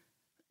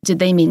 Did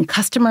they mean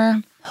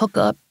customer,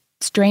 hookup,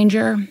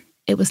 stranger?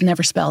 It was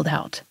never spelled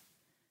out.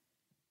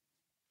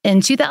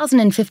 In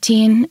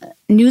 2015,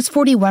 News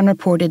 41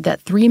 reported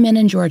that 3 men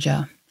in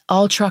Georgia,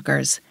 all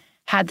truckers,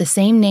 had the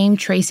same name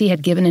Tracey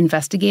had given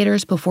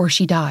investigators before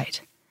she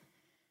died.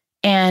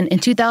 And in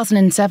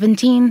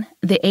 2017,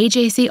 the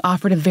AJC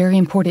offered a very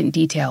important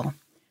detail.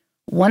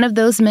 One of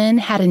those men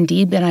had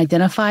indeed been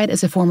identified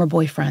as a former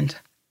boyfriend.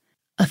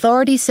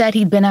 Authorities said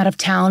he'd been out of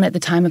town at the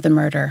time of the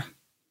murder.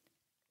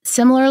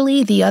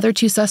 Similarly, the other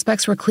 2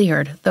 suspects were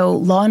cleared, though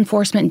law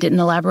enforcement didn't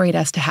elaborate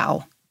as to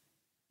how.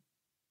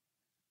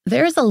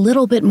 There's a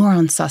little bit more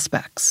on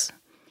suspects.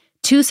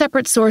 2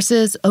 separate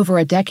sources, over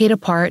a decade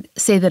apart,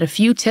 say that a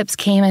few tips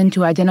came in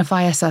to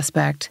identify a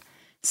suspect,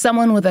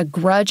 someone with a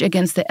grudge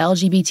against the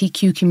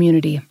LGBTQ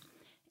community.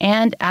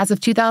 And as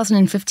of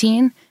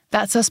 2015,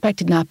 that suspect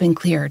had not been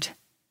cleared.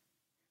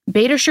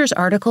 Baderscher's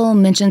article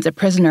mentions a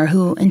prisoner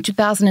who, in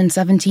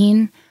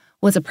 2017,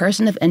 was a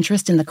person of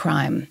interest in the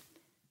crime.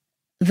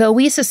 Though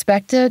we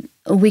suspect it,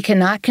 we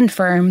cannot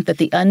confirm that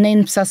the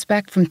unnamed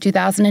suspect from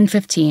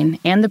 2015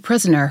 and the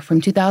prisoner from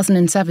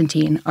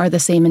 2017 are the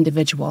same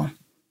individual.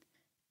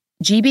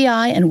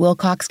 GBI and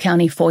Wilcox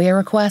County FOIA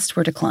requests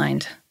were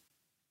declined.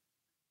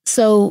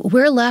 So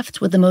we're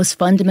left with the most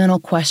fundamental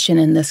question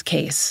in this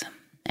case,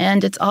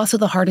 and it's also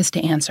the hardest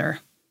to answer.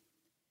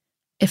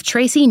 If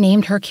Tracey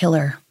named her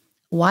killer,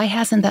 why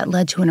hasn't that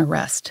led to an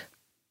arrest?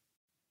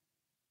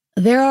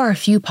 There are a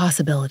few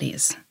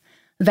possibilities.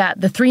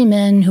 That the 3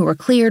 men who were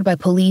cleared by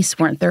police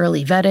weren't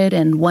thoroughly vetted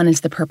and one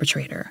is the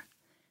perpetrator.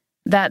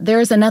 That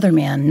there's another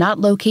man not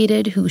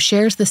located who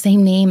shares the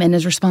same name and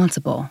is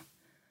responsible.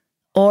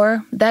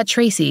 Or that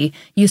Tracey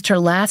used her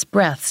last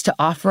breaths to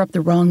offer up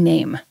the wrong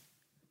name.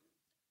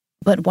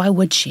 But why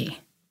would she?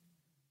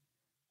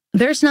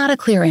 There's not a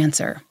clear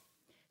answer.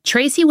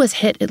 Tracey was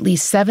hit at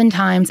least 7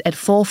 times at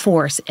full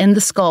force in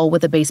the skull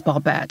with a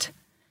baseball bat.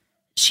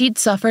 She'd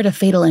suffered a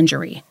fatal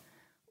injury.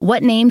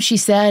 What name she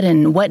said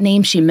and what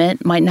name she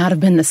meant might not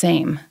have been the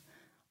same.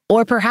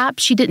 Or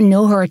perhaps she didn't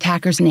know her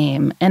attacker's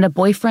name, and a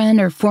boyfriend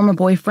or former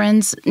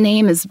boyfriend's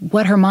name is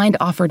what her mind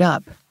offered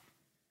up.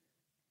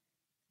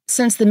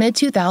 Since the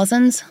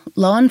mid-2000s,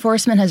 law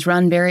enforcement has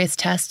run various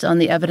tests on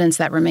the evidence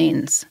that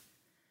remains.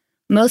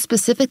 Most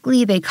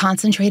specifically, they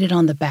concentrated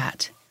on the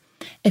bat.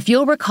 If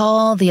you'll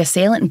recall, the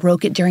assailant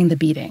broke it during the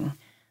beating.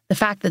 The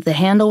fact that the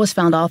handle was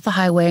found off the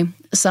highway,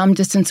 some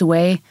distance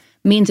away,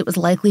 means it was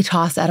likely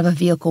tossed out of a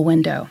vehicle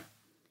window.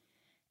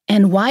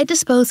 And why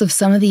dispose of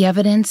some of the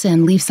evidence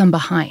and leave some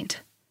behind?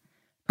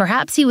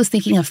 Perhaps he was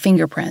thinking of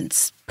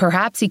fingerprints.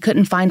 Perhaps he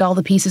couldn't find all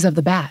the pieces of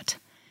the bat.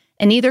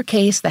 In either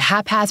case, the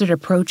haphazard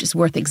approach is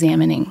worth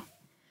examining.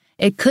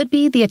 It could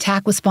be the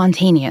attack was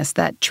spontaneous,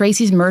 that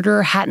Tracey's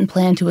murderer hadn't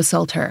planned to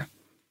assault her.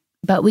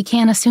 But we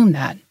can't assume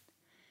that.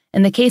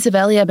 In the case of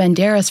Elia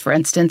Banderas, for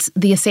instance,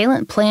 the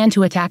assailant planned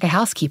to attack a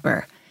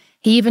housekeeper.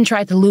 He even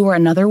tried to lure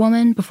another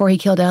woman before he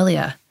killed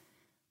Elia.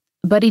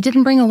 But he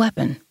didn't bring a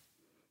weapon.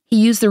 He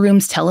used the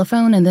room's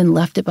telephone and then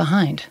left it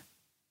behind.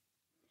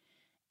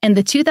 In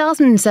the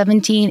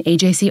 2017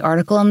 AJC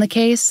article on the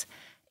case,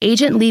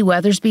 Agent Lee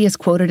Weathersby is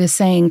quoted as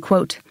saying,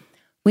 quote,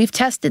 "We've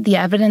tested the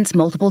evidence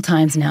multiple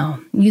times now,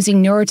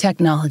 using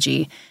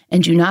neurotechnology,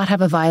 and do not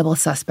have a viable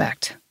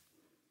suspect."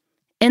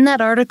 In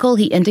that article,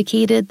 he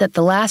indicated that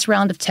the last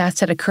round of tests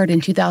had occurred in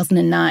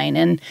 2009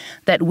 and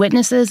that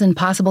witnesses and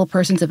possible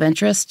persons of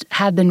interest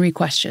had been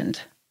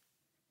re-questioned.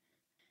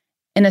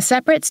 In a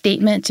separate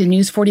statement to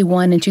News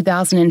 41 in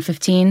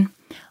 2015,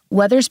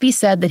 Weathersby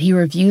said that he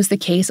reviews the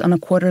case on a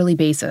quarterly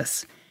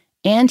basis,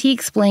 and he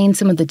explained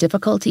some of the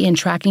difficulty in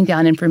tracking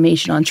down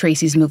information on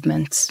Tracey's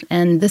movements,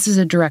 and this is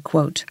a direct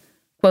quote.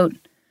 Quote,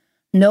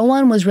 "No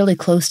one was really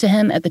close to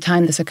him at the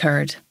time this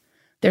occurred.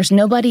 There's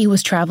nobody who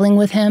was traveling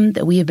with him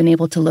that we have been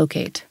able to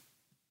locate."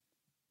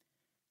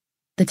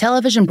 The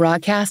television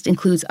broadcast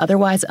includes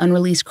otherwise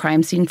unreleased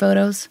crime scene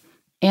photos,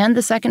 and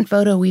the second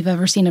photo we've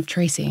ever seen of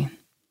Tracey.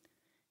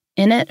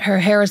 In it, her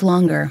hair is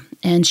longer,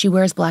 and she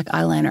wears black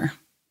eyeliner.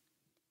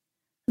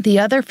 The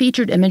other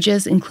featured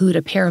images include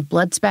a pair of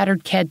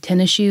blood-spattered Ked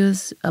tennis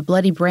shoes, a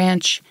bloody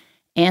branch,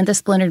 and a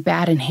splintered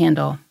bat and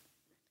handle.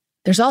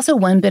 There's also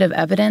one bit of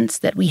evidence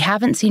that we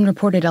haven't seen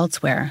reported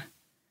elsewhere: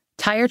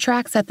 tire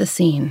tracks at the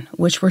scene,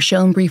 which were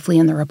shown briefly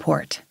in the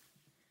report.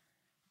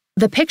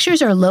 The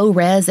pictures are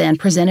low-res and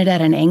presented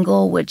at an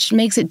angle, which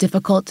makes it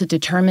difficult to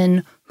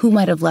determine who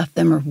might have left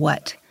them or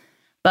what.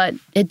 But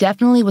it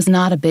definitely was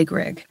not a big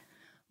rig.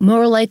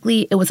 More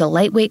likely, it was a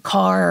lightweight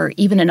car or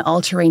even an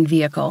all-terrain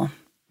vehicle.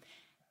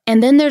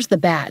 And then there's the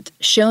bat,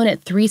 shown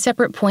at 3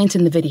 separate points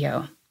in the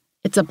video.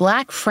 It's a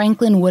black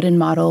Franklin wooden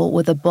model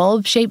with a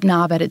bulb-shaped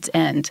knob at its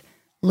end,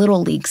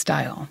 Little League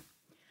style.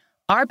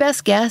 Our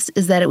best guess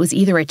is that it was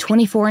either a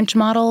 24-inch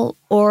model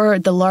or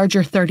the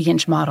larger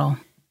 30-inch model.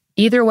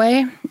 Either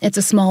way, it's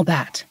a small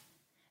bat.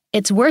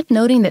 It's worth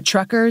noting that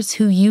truckers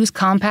who use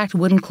compact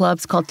wooden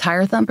clubs called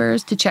tire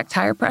thumpers to check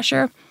tire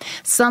pressure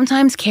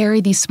sometimes carry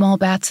these small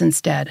bats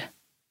instead.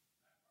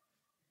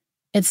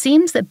 It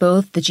seems that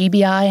both the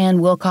GBI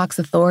and Wilcox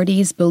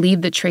authorities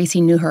believed that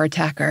Tracey knew her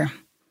attacker.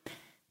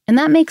 And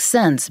that makes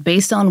sense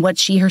based on what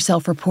she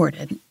herself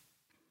reported.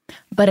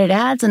 But it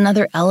adds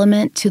another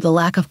element to the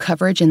lack of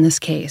coverage in this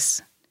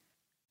case.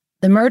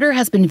 The murder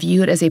has been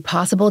viewed as a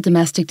possible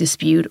domestic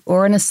dispute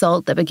or an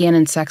assault that began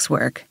in sex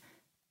work.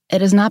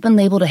 It has not been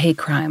labeled a hate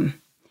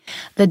crime.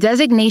 The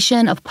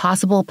designation of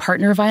possible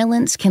partner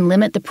violence can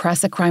limit the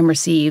press a crime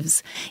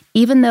receives,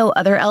 even though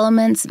other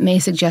elements may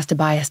suggest a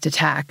biased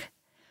attack.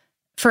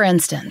 For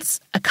instance,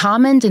 a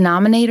common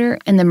denominator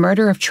in the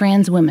murder of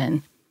trans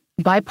women,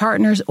 by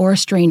partners or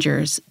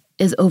strangers,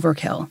 is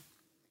overkill.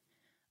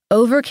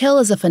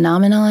 Overkill is a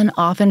phenomenon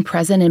often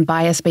present in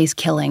bias-based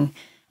killing,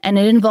 and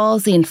it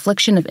involves the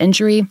infliction of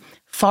injury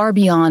far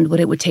beyond what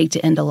it would take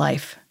to end a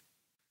life.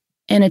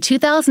 In a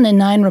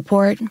 2009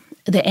 report,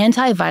 the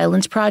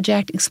Anti-Violence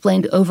Project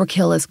explained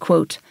overkill as,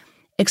 quote,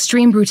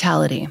 "extreme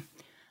brutality.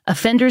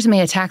 Offenders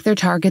may attack their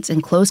targets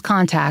in close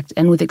contact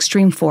and with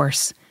extreme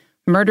force.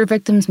 Murder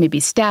victims may be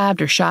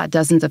stabbed or shot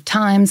dozens of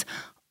times,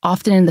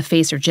 often in the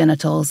face or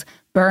genitals,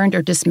 burned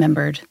or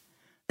dismembered.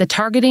 The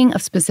targeting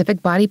of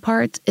specific body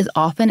parts is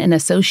often an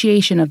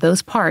association of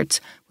those parts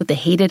with the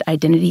hated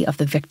identity of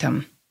the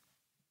victim."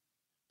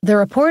 The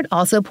report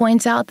also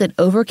points out that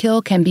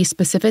overkill can be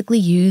specifically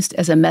used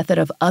as a method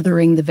of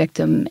othering the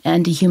victim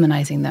and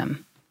dehumanizing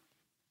them.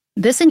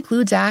 This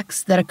includes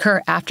acts that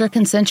occur after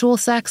consensual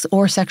sex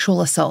or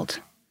sexual assault.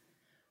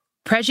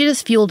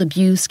 Prejudice-fueled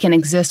abuse can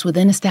exist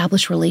within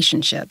established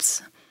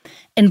relationships.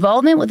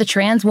 Involvement with a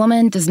trans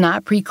woman does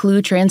not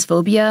preclude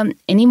transphobia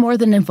any more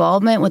than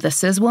involvement with a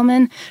cis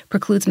woman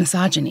precludes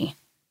misogyny.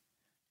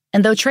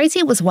 And though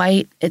Tracey was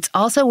white, it's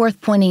also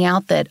worth pointing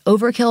out that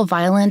overkill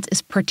violence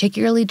is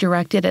particularly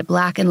directed at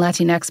Black and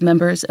Latinx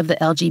members of the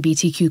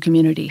LGBTQ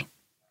community.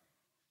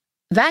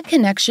 That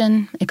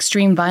connection,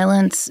 extreme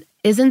violence,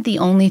 isn't the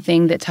only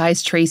thing that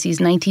ties Tracey's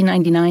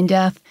 1999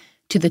 death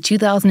to the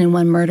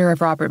 2001 murder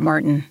of Robert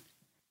Martin.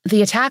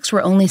 The attacks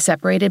were only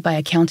separated by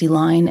a county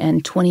line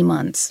and 20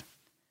 months.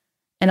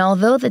 And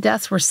although the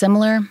deaths were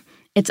similar,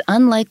 it's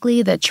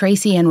unlikely that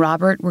Tracey and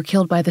Robert were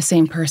killed by the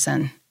same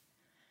person.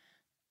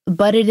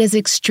 But it is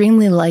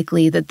extremely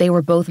likely that they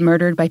were both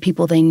murdered by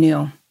people they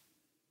knew.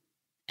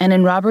 And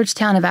in Robert's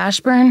town of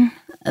Ashburn,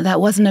 that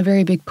wasn't a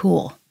very big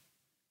pool.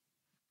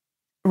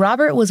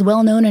 Robert was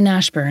well known in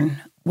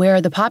Ashburn,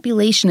 where the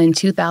population in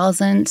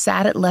 2000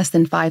 sat at less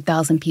than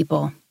 5,000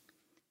 people.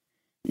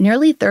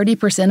 Nearly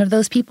 30% of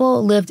those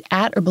people lived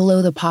at or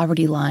below the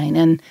poverty line,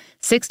 and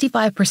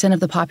 65% of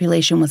the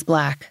population was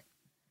Black.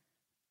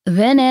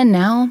 Then and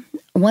now,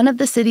 one of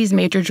the city's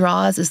major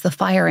draws is the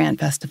Fire Ant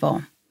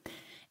Festival.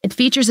 It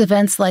features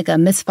events like a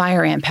Miss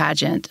Fire Ant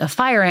pageant, a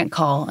fire ant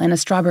call, and a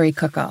strawberry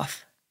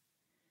cook-off.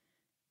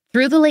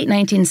 Through the late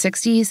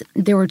 1960s,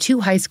 there were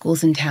 2 high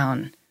schools in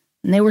town,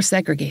 and they were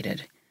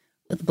segregated,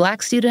 with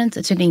Black students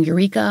attending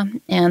Eureka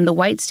and the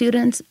white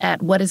students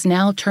at what is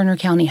now Turner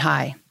County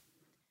High.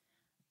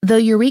 Though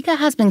Eureka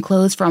has been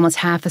closed for almost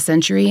half a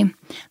century,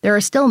 there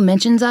are still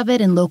mentions of it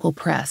in local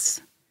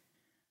press.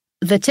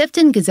 The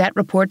Tifton Gazette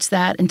reports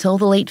that until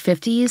the late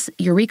 50s,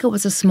 Eureka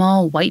was a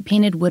small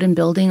white-painted wooden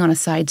building on a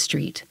side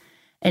street,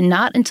 and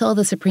not until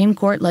the Supreme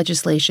Court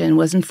legislation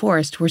was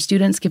enforced were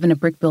students given a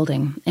brick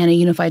building and a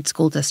unified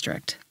school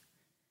district.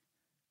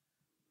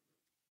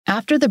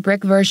 After the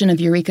brick version of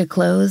Eureka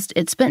closed,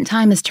 it spent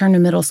time as Turner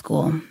Middle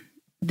School.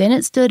 Then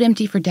it stood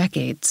empty for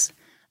decades,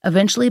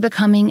 eventually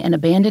becoming an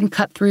abandoned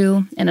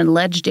cut-through and an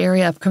alleged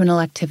area of criminal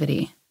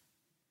activity.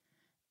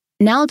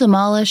 Now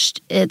demolished,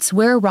 it's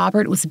where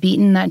Robert was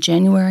beaten that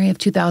January of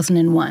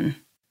 2001.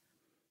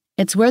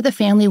 It's where the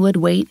family would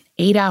wait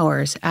 8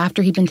 hours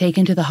after he'd been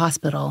taken to the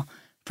hospital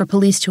for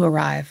police to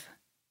arrive.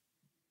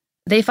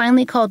 They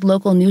finally called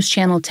local news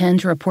channel 10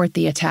 to report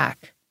the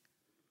attack.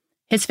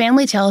 His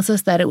family tells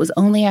us that it was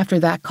only after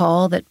that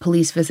call that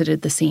police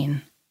visited the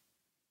scene.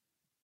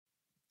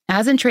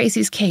 As in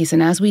Tracey's case,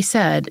 and as we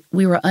said,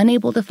 we were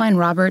unable to find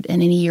Robert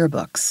in any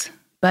yearbooks,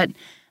 but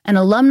an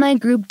alumni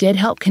group did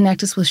help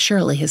connect us with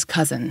Shirley, his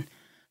cousin,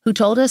 who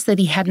told us that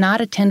he had not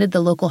attended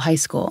the local high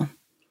school.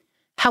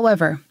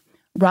 However,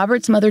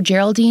 Robert's mother,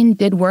 Geraldine,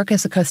 did work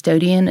as a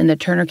custodian in the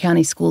Turner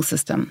County school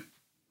system.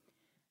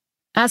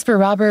 As for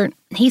Robert,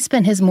 he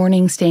spent his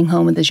mornings staying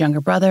home with his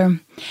younger brother,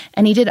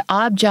 and he did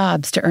odd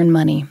jobs to earn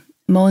money,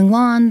 mowing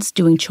lawns,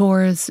 doing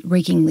chores,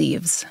 raking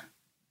leaves.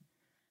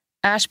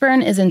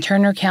 Ashburn is in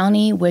Turner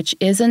County, which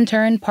is in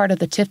turn part of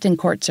the Tifton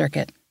Court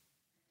Circuit.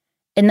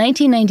 In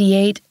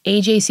 1998,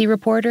 AJC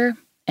reporter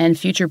and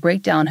future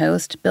Breakdown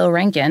host Bill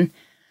Rankin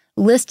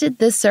listed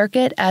this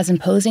circuit as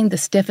imposing the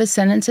stiffest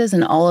sentences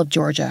in all of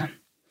Georgia.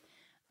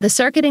 The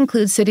circuit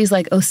includes cities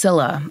like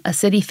Ocilla, a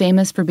city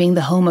famous for being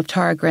the home of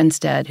Tara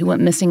Grinstead, who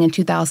went missing in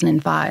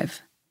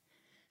 2005.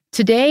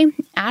 Today,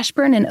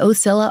 Ashburn and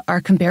Ocilla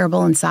are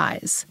comparable in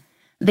size.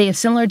 They have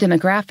similar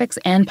demographics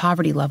and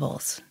poverty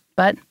levels.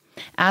 But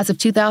as of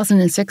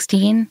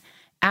 2016,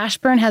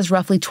 Ashburn has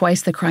roughly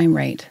twice the crime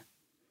rate.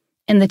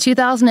 In the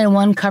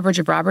 2001 coverage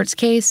of Robert's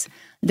case,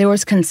 there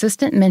was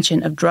consistent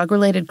mention of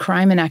drug-related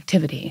crime and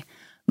activity,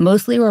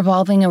 mostly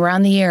revolving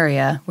around the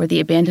area where the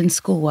abandoned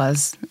school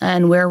was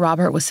and where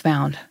Robert was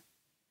found.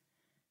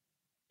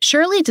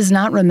 Shirley does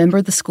not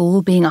remember the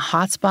school being a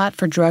hotspot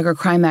for drug or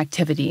crime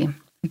activity,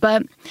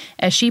 but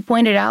as she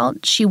pointed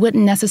out, she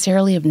wouldn't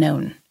necessarily have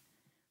known.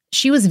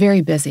 She was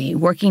very busy,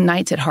 working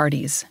nights at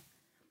Hardee's.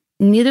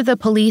 Neither the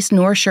police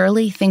nor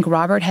Shirley think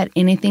Robert had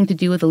anything to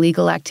do with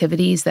illegal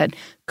activities that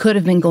could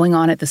have been going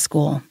on at the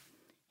school.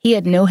 He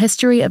had no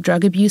history of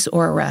drug abuse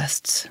or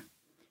arrests.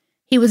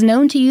 He was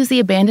known to use the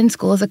abandoned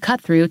school as a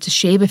cut-through to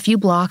shave a few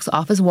blocks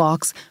off his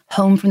walks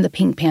home from the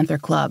Pink Panther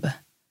Club.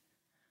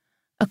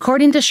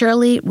 According to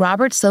Shirley,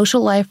 Robert's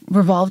social life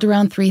revolved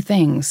around 3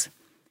 things: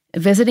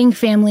 visiting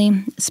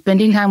family,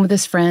 spending time with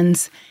his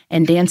friends,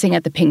 and dancing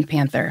at the Pink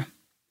Panther.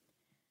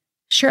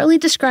 Shirley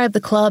described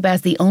the club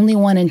as the only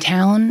one in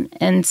town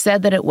and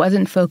said that it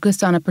wasn't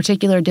focused on a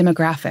particular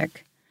demographic.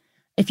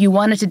 If you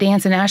wanted to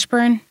dance in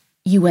Ashburn,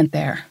 you went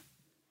there.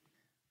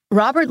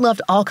 Robert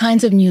loved all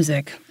kinds of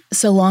music,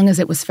 so long as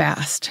it was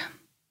fast.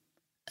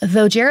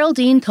 Though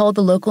Geraldine told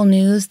the local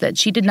news that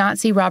she did not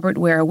see Robert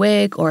wear a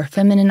wig or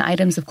feminine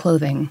items of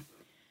clothing,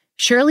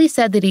 Shirley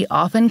said that he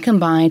often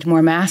combined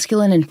more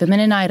masculine and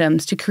feminine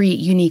items to create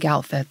unique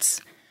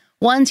outfits,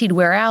 ones he'd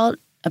wear out,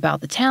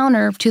 about the town,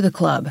 or to the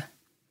club.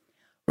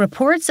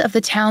 Reports of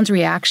the town's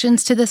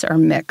reactions to this are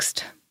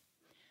mixed.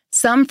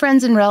 Some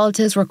friends and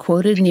relatives were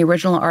quoted in the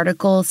original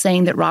article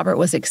saying that Robert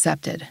was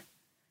accepted.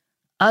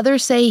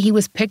 Others say he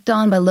was picked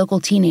on by local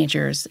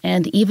teenagers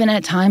and even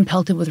at times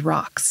pelted with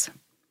rocks.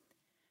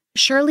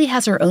 Shirley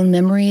has her own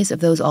memories of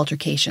those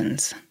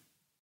altercations.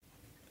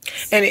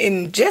 And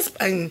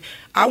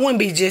I wouldn't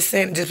be just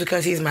saying just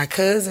because he's my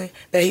cousin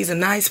that he's a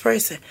nice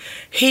person.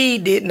 He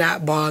did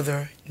not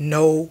bother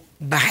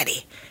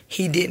nobody.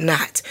 He did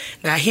not.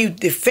 Now, he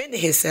defended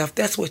himself.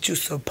 That's what you're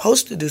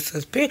supposed to do. So,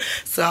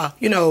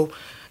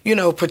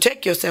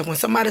 protect yourself. When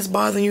somebody's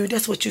bothering you,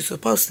 that's what you're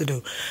supposed to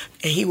do.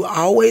 And he will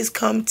always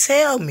come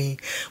tell me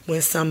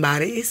when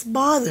somebody is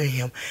bothering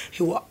him.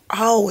 He will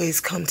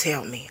always come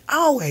tell me.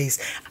 Always.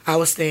 I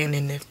was staying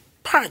in the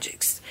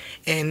projects,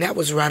 and that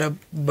was right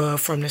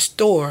above from the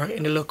store,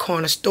 in the little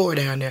corner store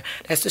down there.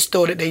 That's the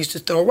store that they used to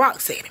throw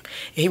rocks at him.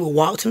 And he would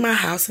walk to my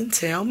house and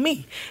tell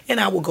me, and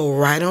I would go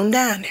right on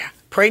down there,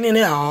 pregnant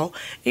and all,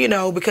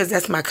 because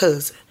that's my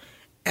cousin,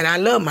 and I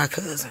love my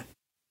cousin.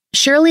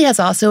 Shirley has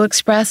also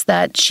expressed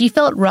that she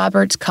felt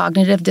Robert's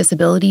cognitive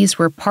disabilities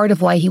were part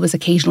of why he was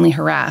occasionally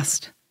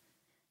harassed,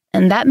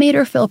 and that made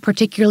her feel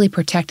particularly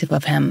protective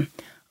of him,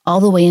 all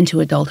the way into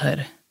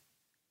adulthood.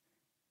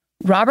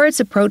 Robert's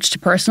approach to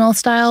personal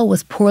style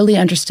was poorly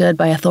understood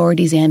by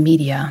authorities and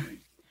media.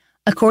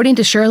 According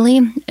to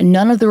Shirley,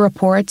 none of the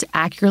reports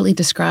accurately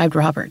described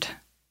Robert.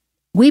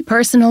 We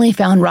personally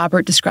found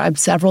Robert described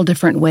several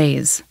different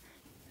ways.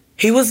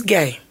 He was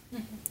gay.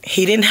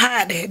 He didn't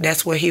hide it.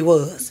 That's what he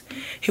was.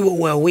 He would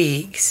wear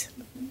wigs.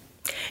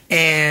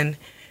 And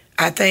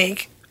I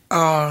think,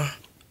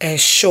 and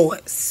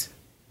shorts.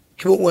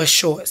 He would wear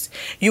shorts.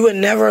 You would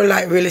never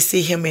really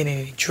see him in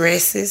any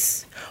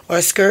dresses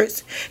or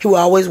skirts. He would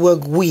always wear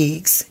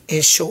wigs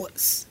and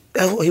shorts.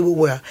 That's what he would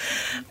wear.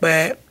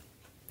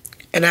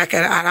 And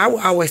I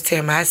would always tell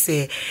him, I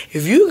said,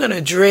 if you're going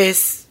to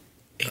dress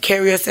and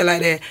carry yourself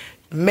like that,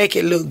 make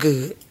it look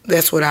good.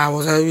 That's what I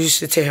used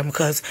to tell him,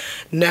 because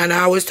now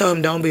I always tell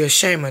him, don't be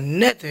ashamed of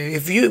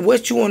nothing.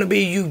 What you want to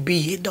be, you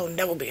be it. Don't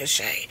never be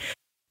ashamed.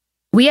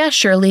 We asked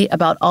Shirley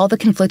about all the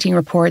conflicting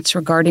reports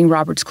regarding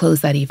Robert's clothes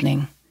that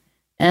evening,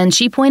 and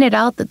she pointed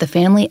out that the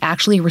family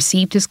actually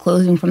received his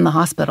clothing from the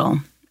hospital,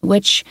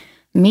 which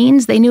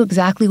means they knew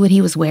exactly what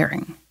he was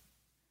wearing.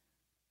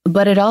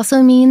 but it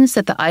also means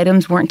that the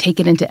items weren't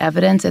taken into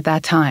evidence at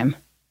that time.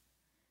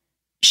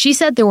 She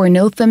said there were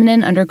no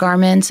feminine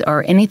undergarments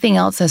or anything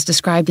else as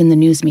described in the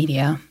news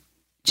media,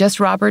 just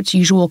Robert's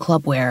usual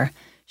club wear,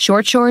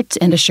 short shorts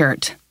and a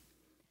shirt.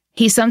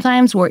 He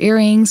sometimes wore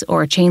earrings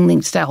or a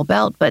chain-link style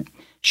belt, but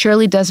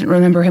Shirley doesn't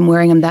remember him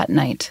wearing them that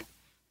night.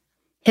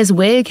 His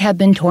wig had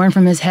been torn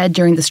from his head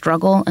during the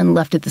struggle and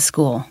left at the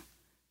school.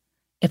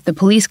 If the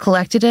police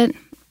collected it,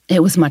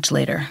 it was much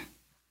later.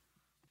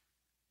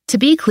 To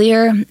be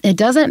clear, it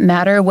doesn't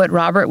matter what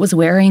Robert was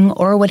wearing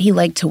or what he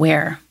liked to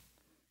wear.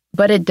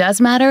 But it does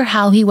matter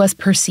how he was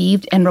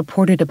perceived and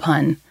reported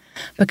upon,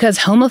 because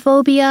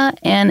homophobia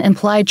and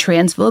implied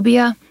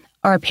transphobia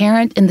are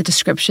apparent in the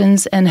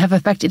descriptions and have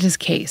affected his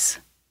case.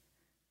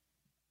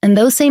 And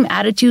those same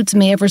attitudes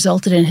may have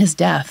resulted in his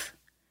death.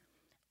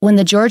 When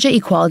the Georgia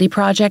Equality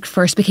Project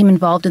first became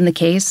involved in the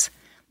case,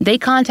 they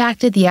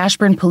contacted the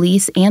Ashburn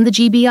police and the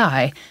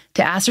GBI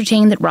to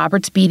ascertain that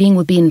Robert's beating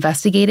would be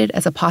investigated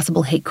as a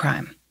possible hate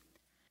crime.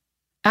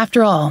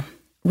 After all,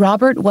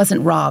 Robert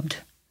wasn't robbed.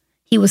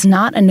 He was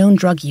not a known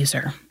drug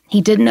user.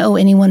 He didn't owe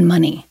anyone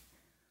money.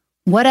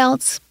 What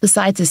else,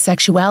 besides his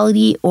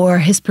sexuality or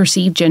his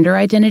perceived gender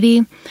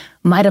identity,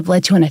 might have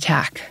led to an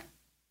attack?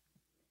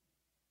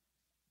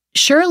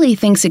 Shirley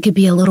thinks it could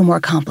be a little more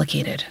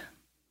complicated.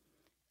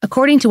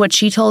 According to what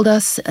she told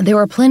us, there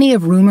were plenty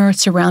of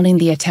rumors surrounding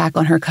the attack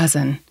on her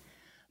cousin,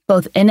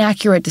 both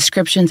inaccurate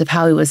descriptions of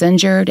how he was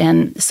injured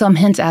and some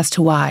hints as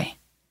to why.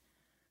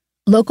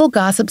 Local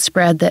gossip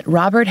spread that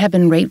Robert had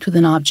been raped with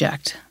an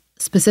object,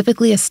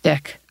 specifically a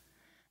stick,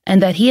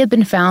 and that he had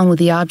been found with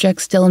the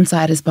object still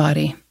inside his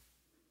body.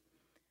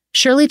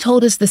 Shirley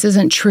told us this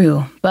isn't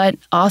true, but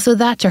also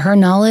that, to her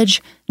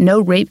knowledge, no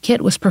rape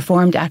kit was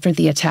performed after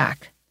the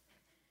attack.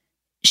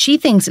 She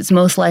thinks it's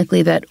most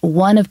likely that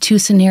one of two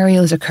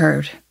scenarios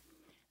occurred: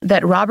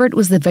 that Robert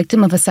was the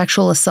victim of a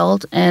sexual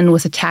assault and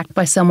was attacked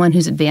by someone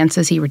whose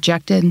advances he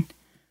rejected,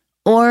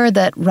 or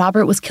that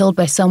Robert was killed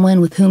by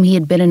someone with whom he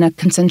had been in a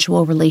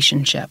consensual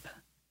relationship.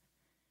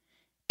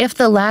 If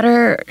the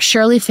latter,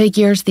 Shirley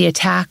figures the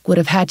attack would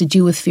have had to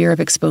do with fear of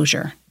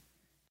exposure.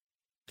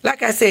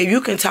 Like I said,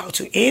 you can talk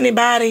to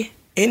anybody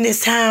in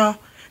this town,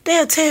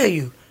 they'll tell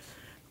you,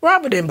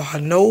 Robert didn't bother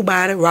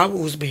nobody. Robert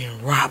was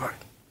being Robert.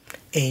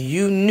 And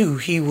you knew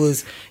he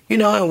was,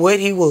 and what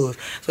he was.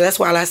 So that's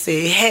why I said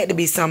it had to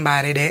be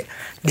somebody that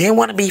didn't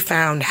want to be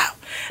found out.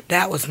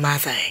 That was my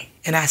thing.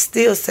 And I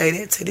still say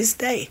that to this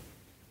day.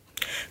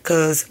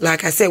 Because,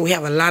 like I said, we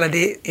have a lot of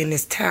that in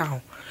this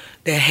town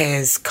that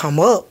has come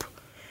up.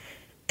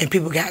 And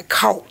people got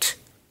caught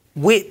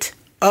with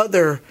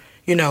other,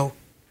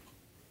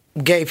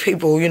 gay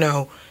people,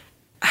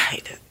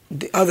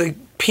 the other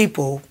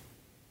people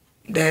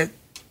that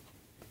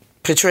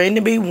portraying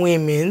to be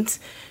women's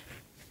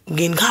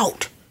getting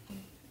caught.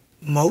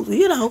 Most,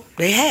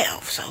 they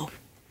have. So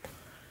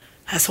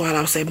that's what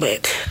I'm saying.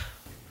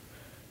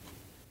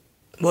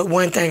 But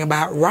one thing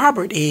about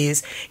Robert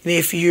is,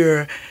 if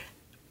you're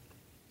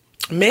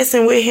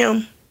messing with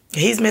him,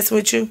 he's messing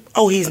with you,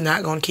 he's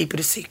not going to keep it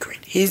a secret.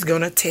 He's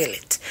going to tell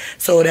it.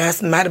 So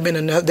that might have been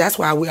another, that's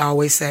why we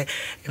always say,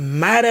 it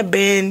might have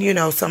been,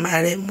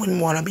 somebody that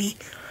wouldn't want to be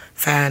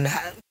found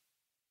out.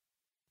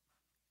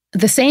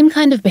 The same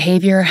kind of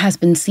behavior has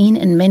been seen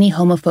in many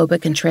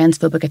homophobic and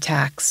transphobic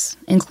attacks,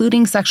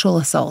 including sexual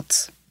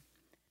assaults.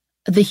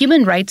 The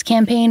Human Rights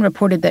Campaign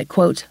reported that,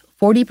 quote,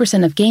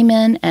 40% of gay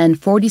men and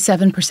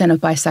 47% of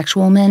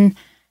bisexual men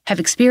have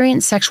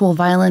experienced sexual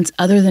violence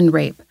other than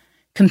rape,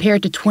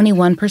 compared to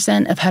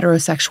 21% of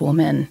heterosexual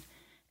men,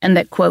 and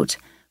that, quote,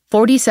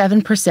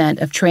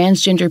 47% of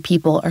transgender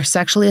people are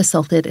sexually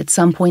assaulted at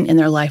some point in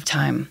their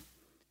lifetime.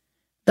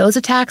 Those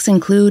attacks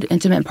include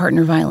intimate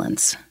partner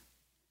violence.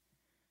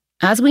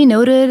 As we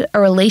noted, a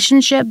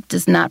relationship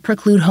does not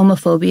preclude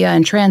homophobia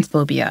and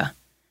transphobia.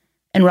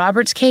 In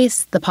Robert's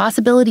case, the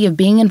possibility of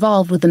being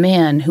involved with a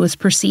man who is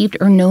perceived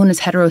or known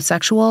as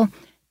heterosexual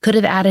could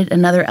have added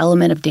another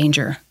element of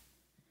danger.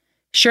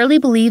 Shirley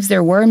believes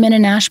there were men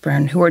in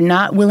Ashburn who were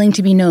not willing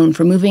to be known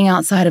for moving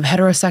outside of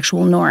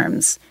heterosexual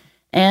norms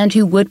and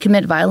who would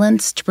commit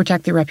violence to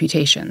protect their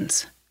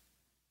reputations.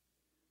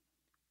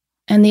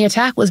 And the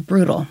attack was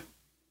brutal.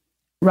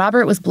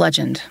 Robert was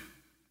bludgeoned,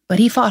 but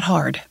he fought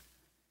hard.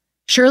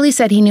 Shirley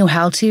said he knew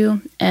how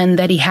to, and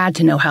that he had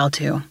to know how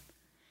to.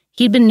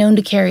 He'd been known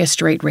to carry a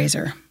straight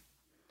razor.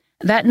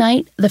 That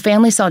night, the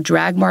family saw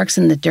drag marks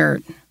in the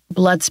dirt,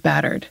 blood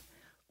spattered,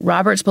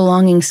 Robert's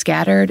belongings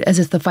scattered as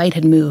if the fight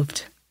had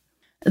moved.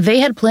 They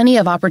had plenty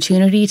of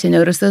opportunity to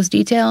notice those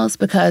details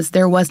because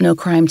there was no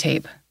crime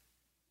tape.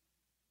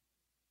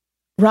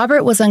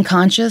 Robert was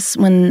unconscious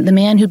when the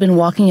man who'd been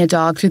walking a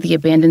dog through the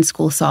abandoned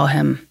school saw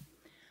him.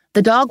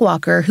 The dog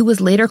walker, who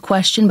was later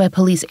questioned by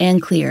police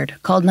and cleared,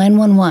 called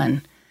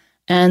 911,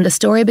 and the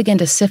story began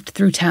to sift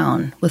through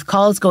town, with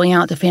calls going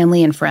out to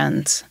family and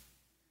friends.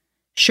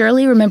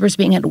 Shirley remembers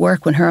being at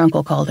work when her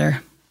uncle called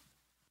her.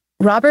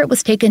 Robert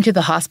was taken to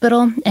the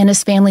hospital, and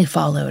his family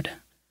followed.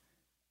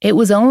 It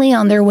was only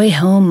on their way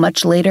home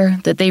much later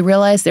that they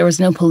realized there was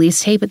no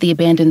police tape at the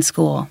abandoned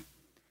school.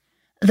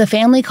 The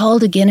family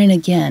called again and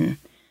again,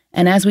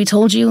 and as we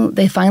told you,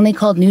 they finally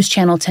called News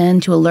Channel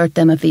 10 to alert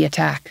them of the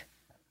attack.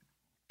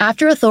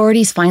 After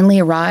authorities finally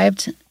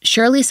arrived,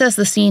 Shirley says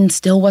the scene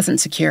still wasn't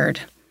secured,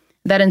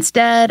 that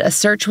instead a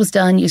search was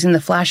done using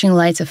the flashing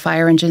lights of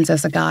fire engines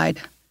as a guide.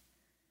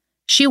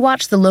 She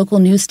watched the local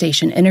news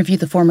station interview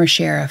the former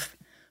sheriff,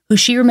 who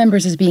she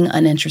remembers as being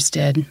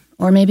uninterested,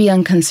 or maybe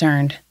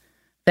unconcerned,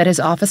 that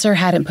his officer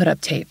hadn't put up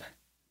tape.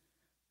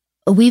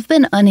 We've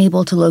been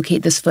unable to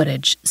locate this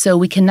footage, so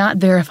we cannot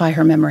verify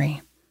her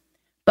memory.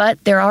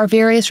 But there are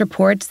various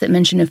reports that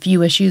mention a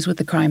few issues with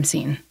the crime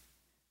scene.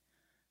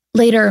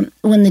 Later,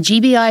 when the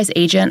GBI's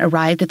agent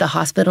arrived at the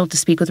hospital to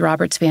speak with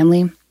Robert's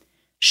family,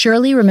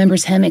 Shirley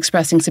remembers him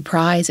expressing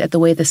surprise at the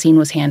way the scene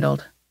was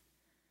handled.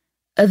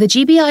 The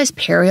GBI's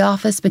Perry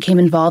office became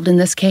involved in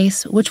this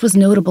case, which was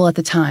notable at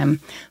the time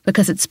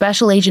because its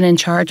special agent in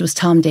charge was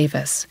Tom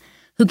Davis,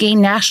 who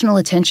gained national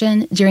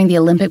attention during the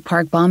Olympic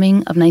Park bombing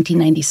of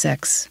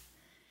 1996.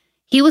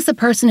 He was the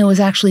person who was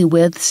actually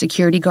with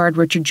security guard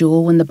Richard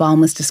Jewell when the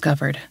bomb was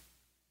discovered.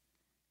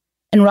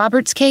 In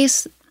Robert's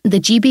case, the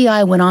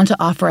GBI went on to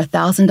offer a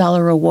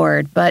 $1,000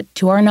 reward, but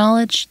to our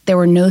knowledge, there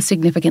were no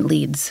significant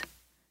leads.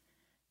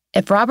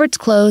 If Robert's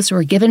clothes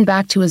were given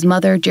back to his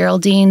mother,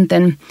 Geraldine,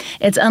 then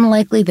it's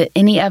unlikely that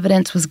any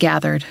evidence was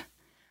gathered,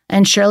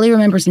 and Shirley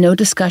remembers no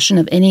discussion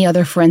of any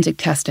other forensic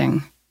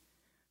testing.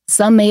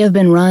 Some may have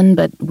been run,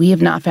 but we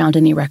have not found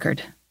any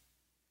record.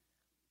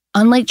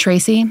 Unlike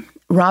Tracey,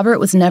 Robert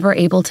was never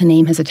able to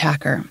name his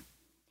attacker.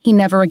 He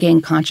never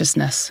regained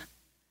consciousness.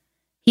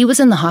 He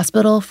was in the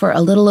hospital for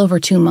a little over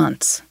 2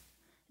 months.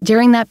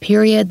 During that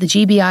period, the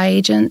GBI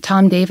agent,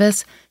 Tom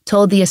Davis,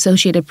 told the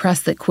Associated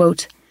Press that,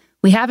 quote,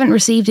 "We haven't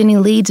received any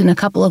leads in a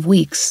couple of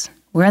weeks.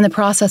 We're in the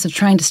process of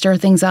trying to stir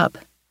things up."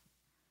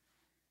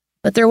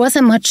 But there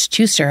wasn't much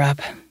to stir up.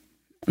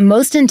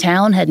 Most in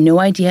town had no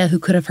idea who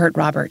could have hurt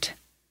Robert.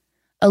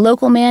 A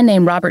local man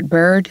named Robert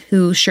Bird,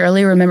 who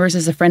Shirley remembers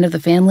as a friend of the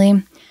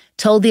family,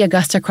 told the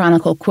Augusta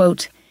Chronicle,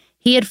 quote,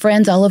 "He had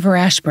friends all over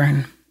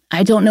Ashburn.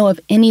 I don't know of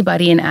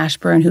anybody in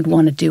Ashburn who'd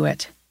want to do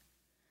it."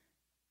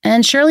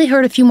 And Shirley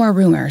heard a few more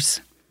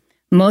rumors,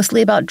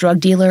 mostly about drug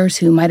dealers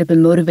who might have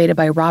been motivated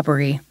by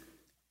robbery.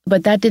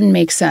 But that didn't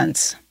make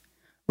sense.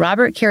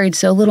 Robert carried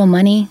so little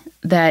money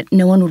that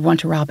no one would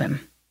want to rob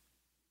him.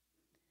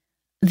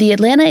 The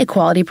Atlanta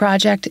Equality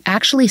Project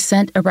actually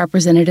sent a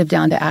representative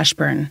down to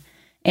Ashburn,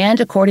 and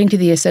according to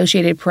the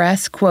Associated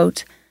Press,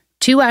 quote,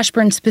 to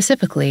Ashburn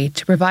specifically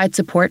to provide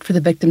support for the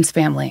victim's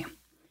family.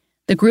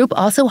 The group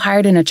also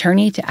hired an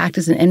attorney to act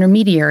as an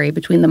intermediary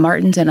between the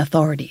Martins and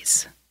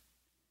authorities.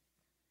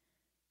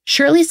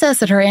 Shirley says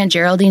that her Aunt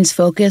Geraldine's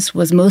focus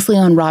was mostly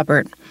on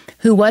Robert,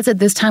 who was at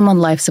this time on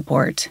life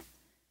support,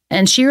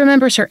 and she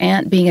remembers her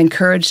aunt being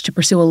encouraged to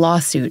pursue a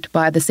lawsuit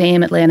by the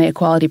same Atlanta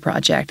Equality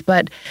Project,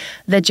 but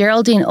that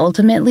Geraldine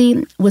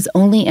ultimately was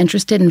only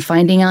interested in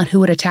finding out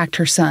who had attacked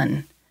her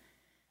son.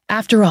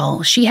 After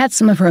all, she had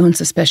some of her own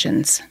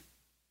suspicions.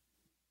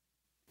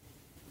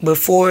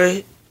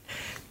 Before,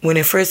 when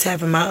it first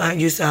happened, my aunt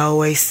used to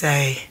always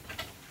say,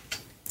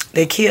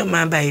 "They killed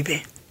my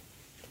baby."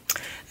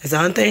 That's the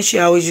only thing she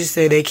always used to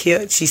say, they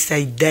killed, she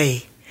say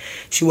they.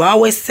 She would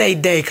always say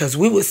they, because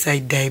we would say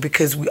they,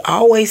 because we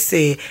always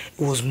said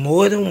it was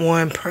more than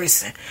one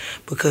person,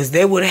 because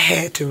they would have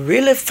had to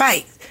really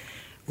fight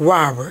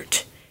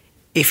Robert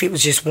if it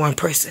was just one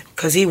person,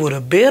 because he would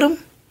have bit him,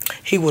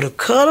 he would have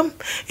cut him,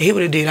 and he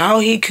would have did all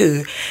he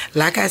could.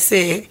 Like I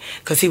said,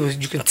 because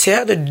you can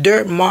tell the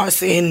dirt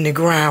marks in the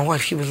ground while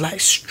he was like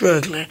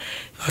struggling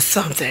or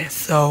something.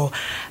 So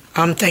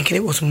I'm thinking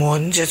it was more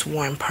than just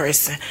one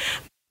person.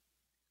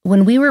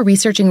 When we were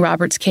researching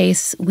Robert's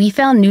case, we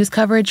found news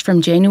coverage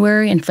from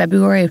January and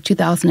February of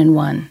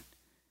 2001.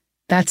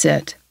 That's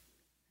it.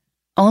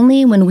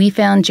 Only when we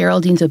found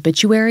Geraldine's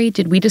obituary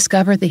did we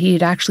discover that he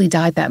had actually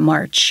died that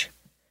March.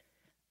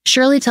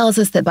 Shirley tells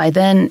us that by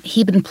then,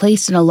 he'd been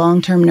placed in a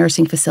long-term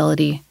nursing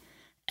facility,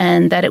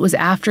 and that it was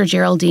after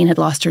Geraldine had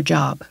lost her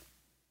job.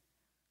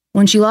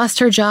 When she lost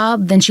her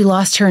job, then she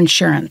lost her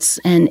insurance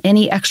and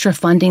any extra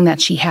funding that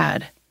she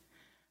had.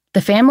 The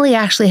family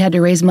actually had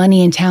to raise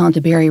money in town to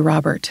bury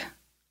Robert.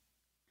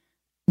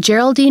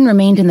 Geraldine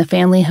remained in the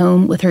family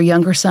home with her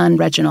younger son,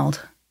 Reginald.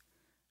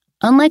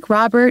 Unlike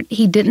Robert,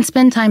 he didn't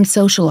spend time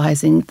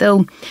socializing,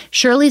 though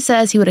Shirley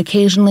says he would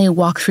occasionally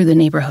walk through the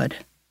neighborhood.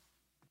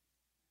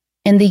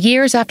 In the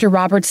years after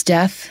Robert's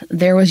death,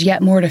 there was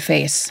yet more to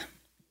face.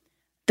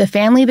 The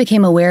family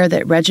became aware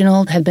that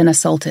Reginald had been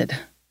assaulted.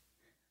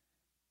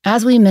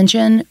 As we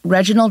mentioned,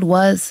 Reginald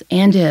was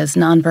and is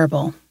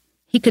nonverbal.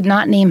 He could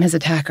not name his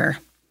attacker.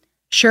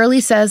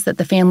 Shirley says that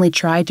the family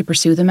tried to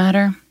pursue the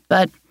matter,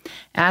 but,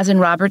 as in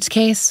Robert's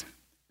case,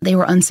 they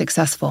were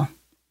unsuccessful.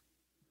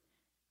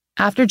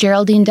 After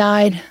Geraldine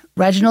died,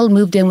 Reginald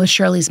moved in with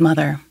Shirley's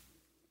mother.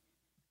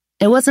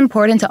 It was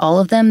important to all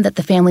of them that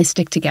the family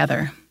stick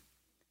together.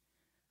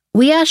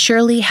 We asked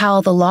Shirley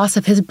how the loss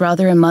of his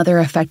brother and mother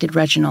affected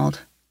Reginald,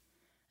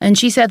 and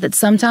she said that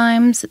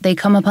sometimes they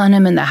come upon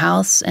him in the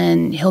house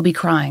and he'll be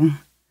crying.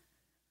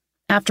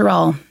 After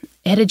all,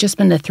 it had just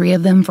been the three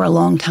of them for a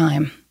long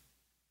time.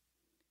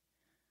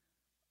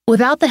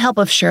 Without the help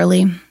of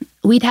Shirley,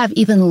 we'd have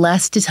even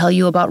less to tell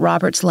you about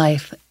Robert's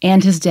life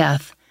and his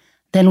death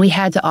than we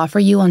had to offer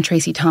you on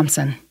Tracey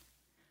Thompson.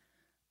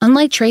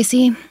 Unlike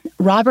Tracey,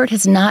 Robert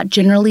has not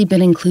generally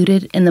been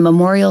included in the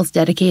memorials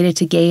dedicated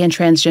to gay and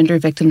transgender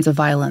victims of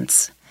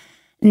violence.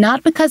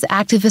 Not because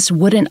activists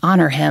wouldn't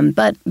honor him,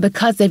 but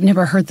because they've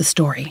never heard the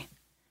story.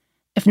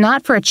 If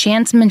not for a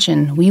chance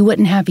mention, we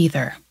wouldn't have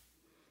either.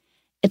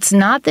 It's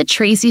not that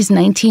Tracey's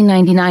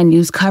 1999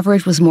 news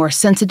coverage was more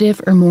sensitive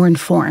or more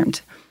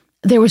informed.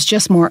 There was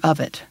just more of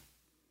it.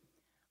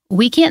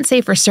 We can't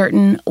say for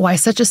certain why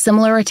such a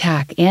similar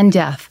attack and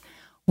death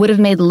would have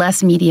made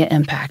less media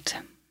impact.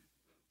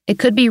 It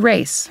could be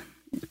race,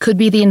 could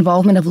be the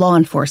involvement of law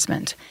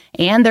enforcement,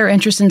 and their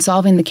interest in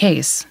solving the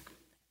case.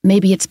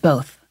 Maybe it's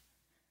both.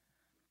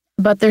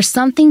 But there's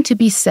something to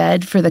be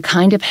said for the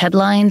kind of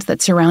headlines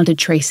that surrounded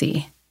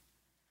Tracey.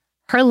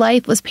 Her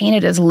life was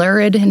painted as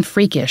lurid and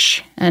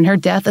freakish, and her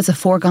death as a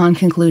foregone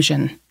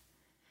conclusion.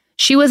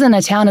 She was in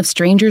a town of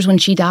strangers when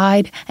she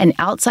died, an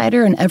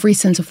outsider in every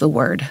sense of the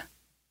word.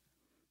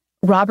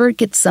 Robert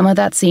gets some of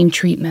that same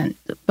treatment,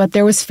 but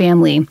there was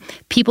family,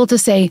 people to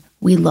say,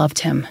 we loved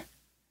him.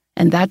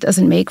 And that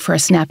doesn't make for a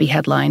snappy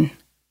headline.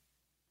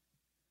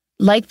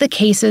 Like the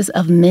cases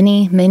of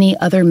many, many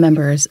other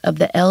members of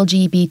the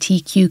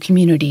LGBTQ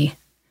community,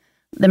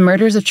 the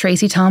murders of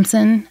Tracey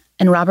Thompson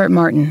and Robert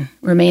Martin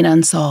remain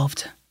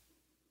unsolved.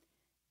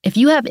 If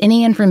you have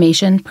any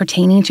information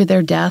pertaining to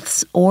their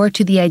deaths or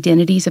to the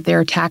identities of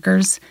their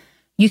attackers,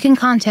 you can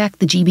contact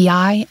the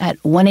GBI at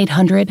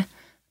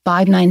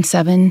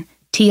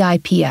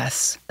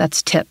 1-800-597-TIPS.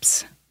 That's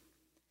TIPS.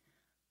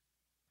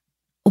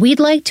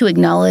 We'd like to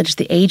acknowledge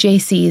the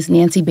AJC's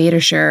Nancy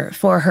Badershire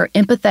for her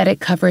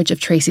empathetic coverage of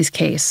Tracey's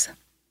case.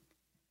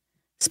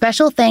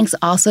 Special thanks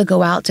also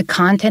go out to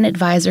content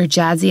advisor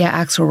Jadzia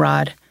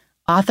Axelrod,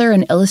 author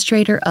and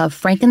illustrator of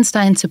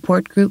Frankenstein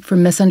Support Group for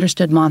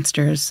Misunderstood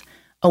Monsters,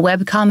 a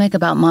webcomic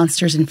about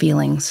monsters and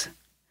feelings.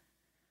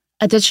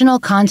 Additional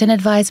content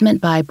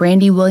advisement by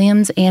Brandy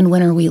Williams and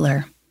Winter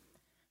Wheeler.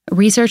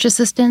 Research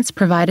assistance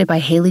provided by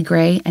Haley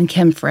Gray and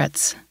Kim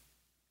Fritz.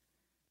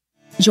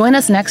 Join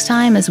us next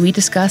time as we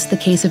discuss the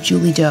case of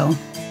Julie Doe,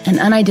 an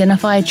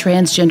unidentified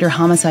transgender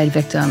homicide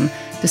victim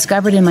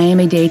discovered in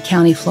Miami-Dade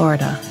County,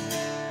 Florida,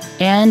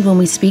 and when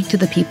we speak to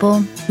the people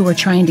who are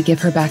trying to give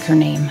her back her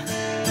name.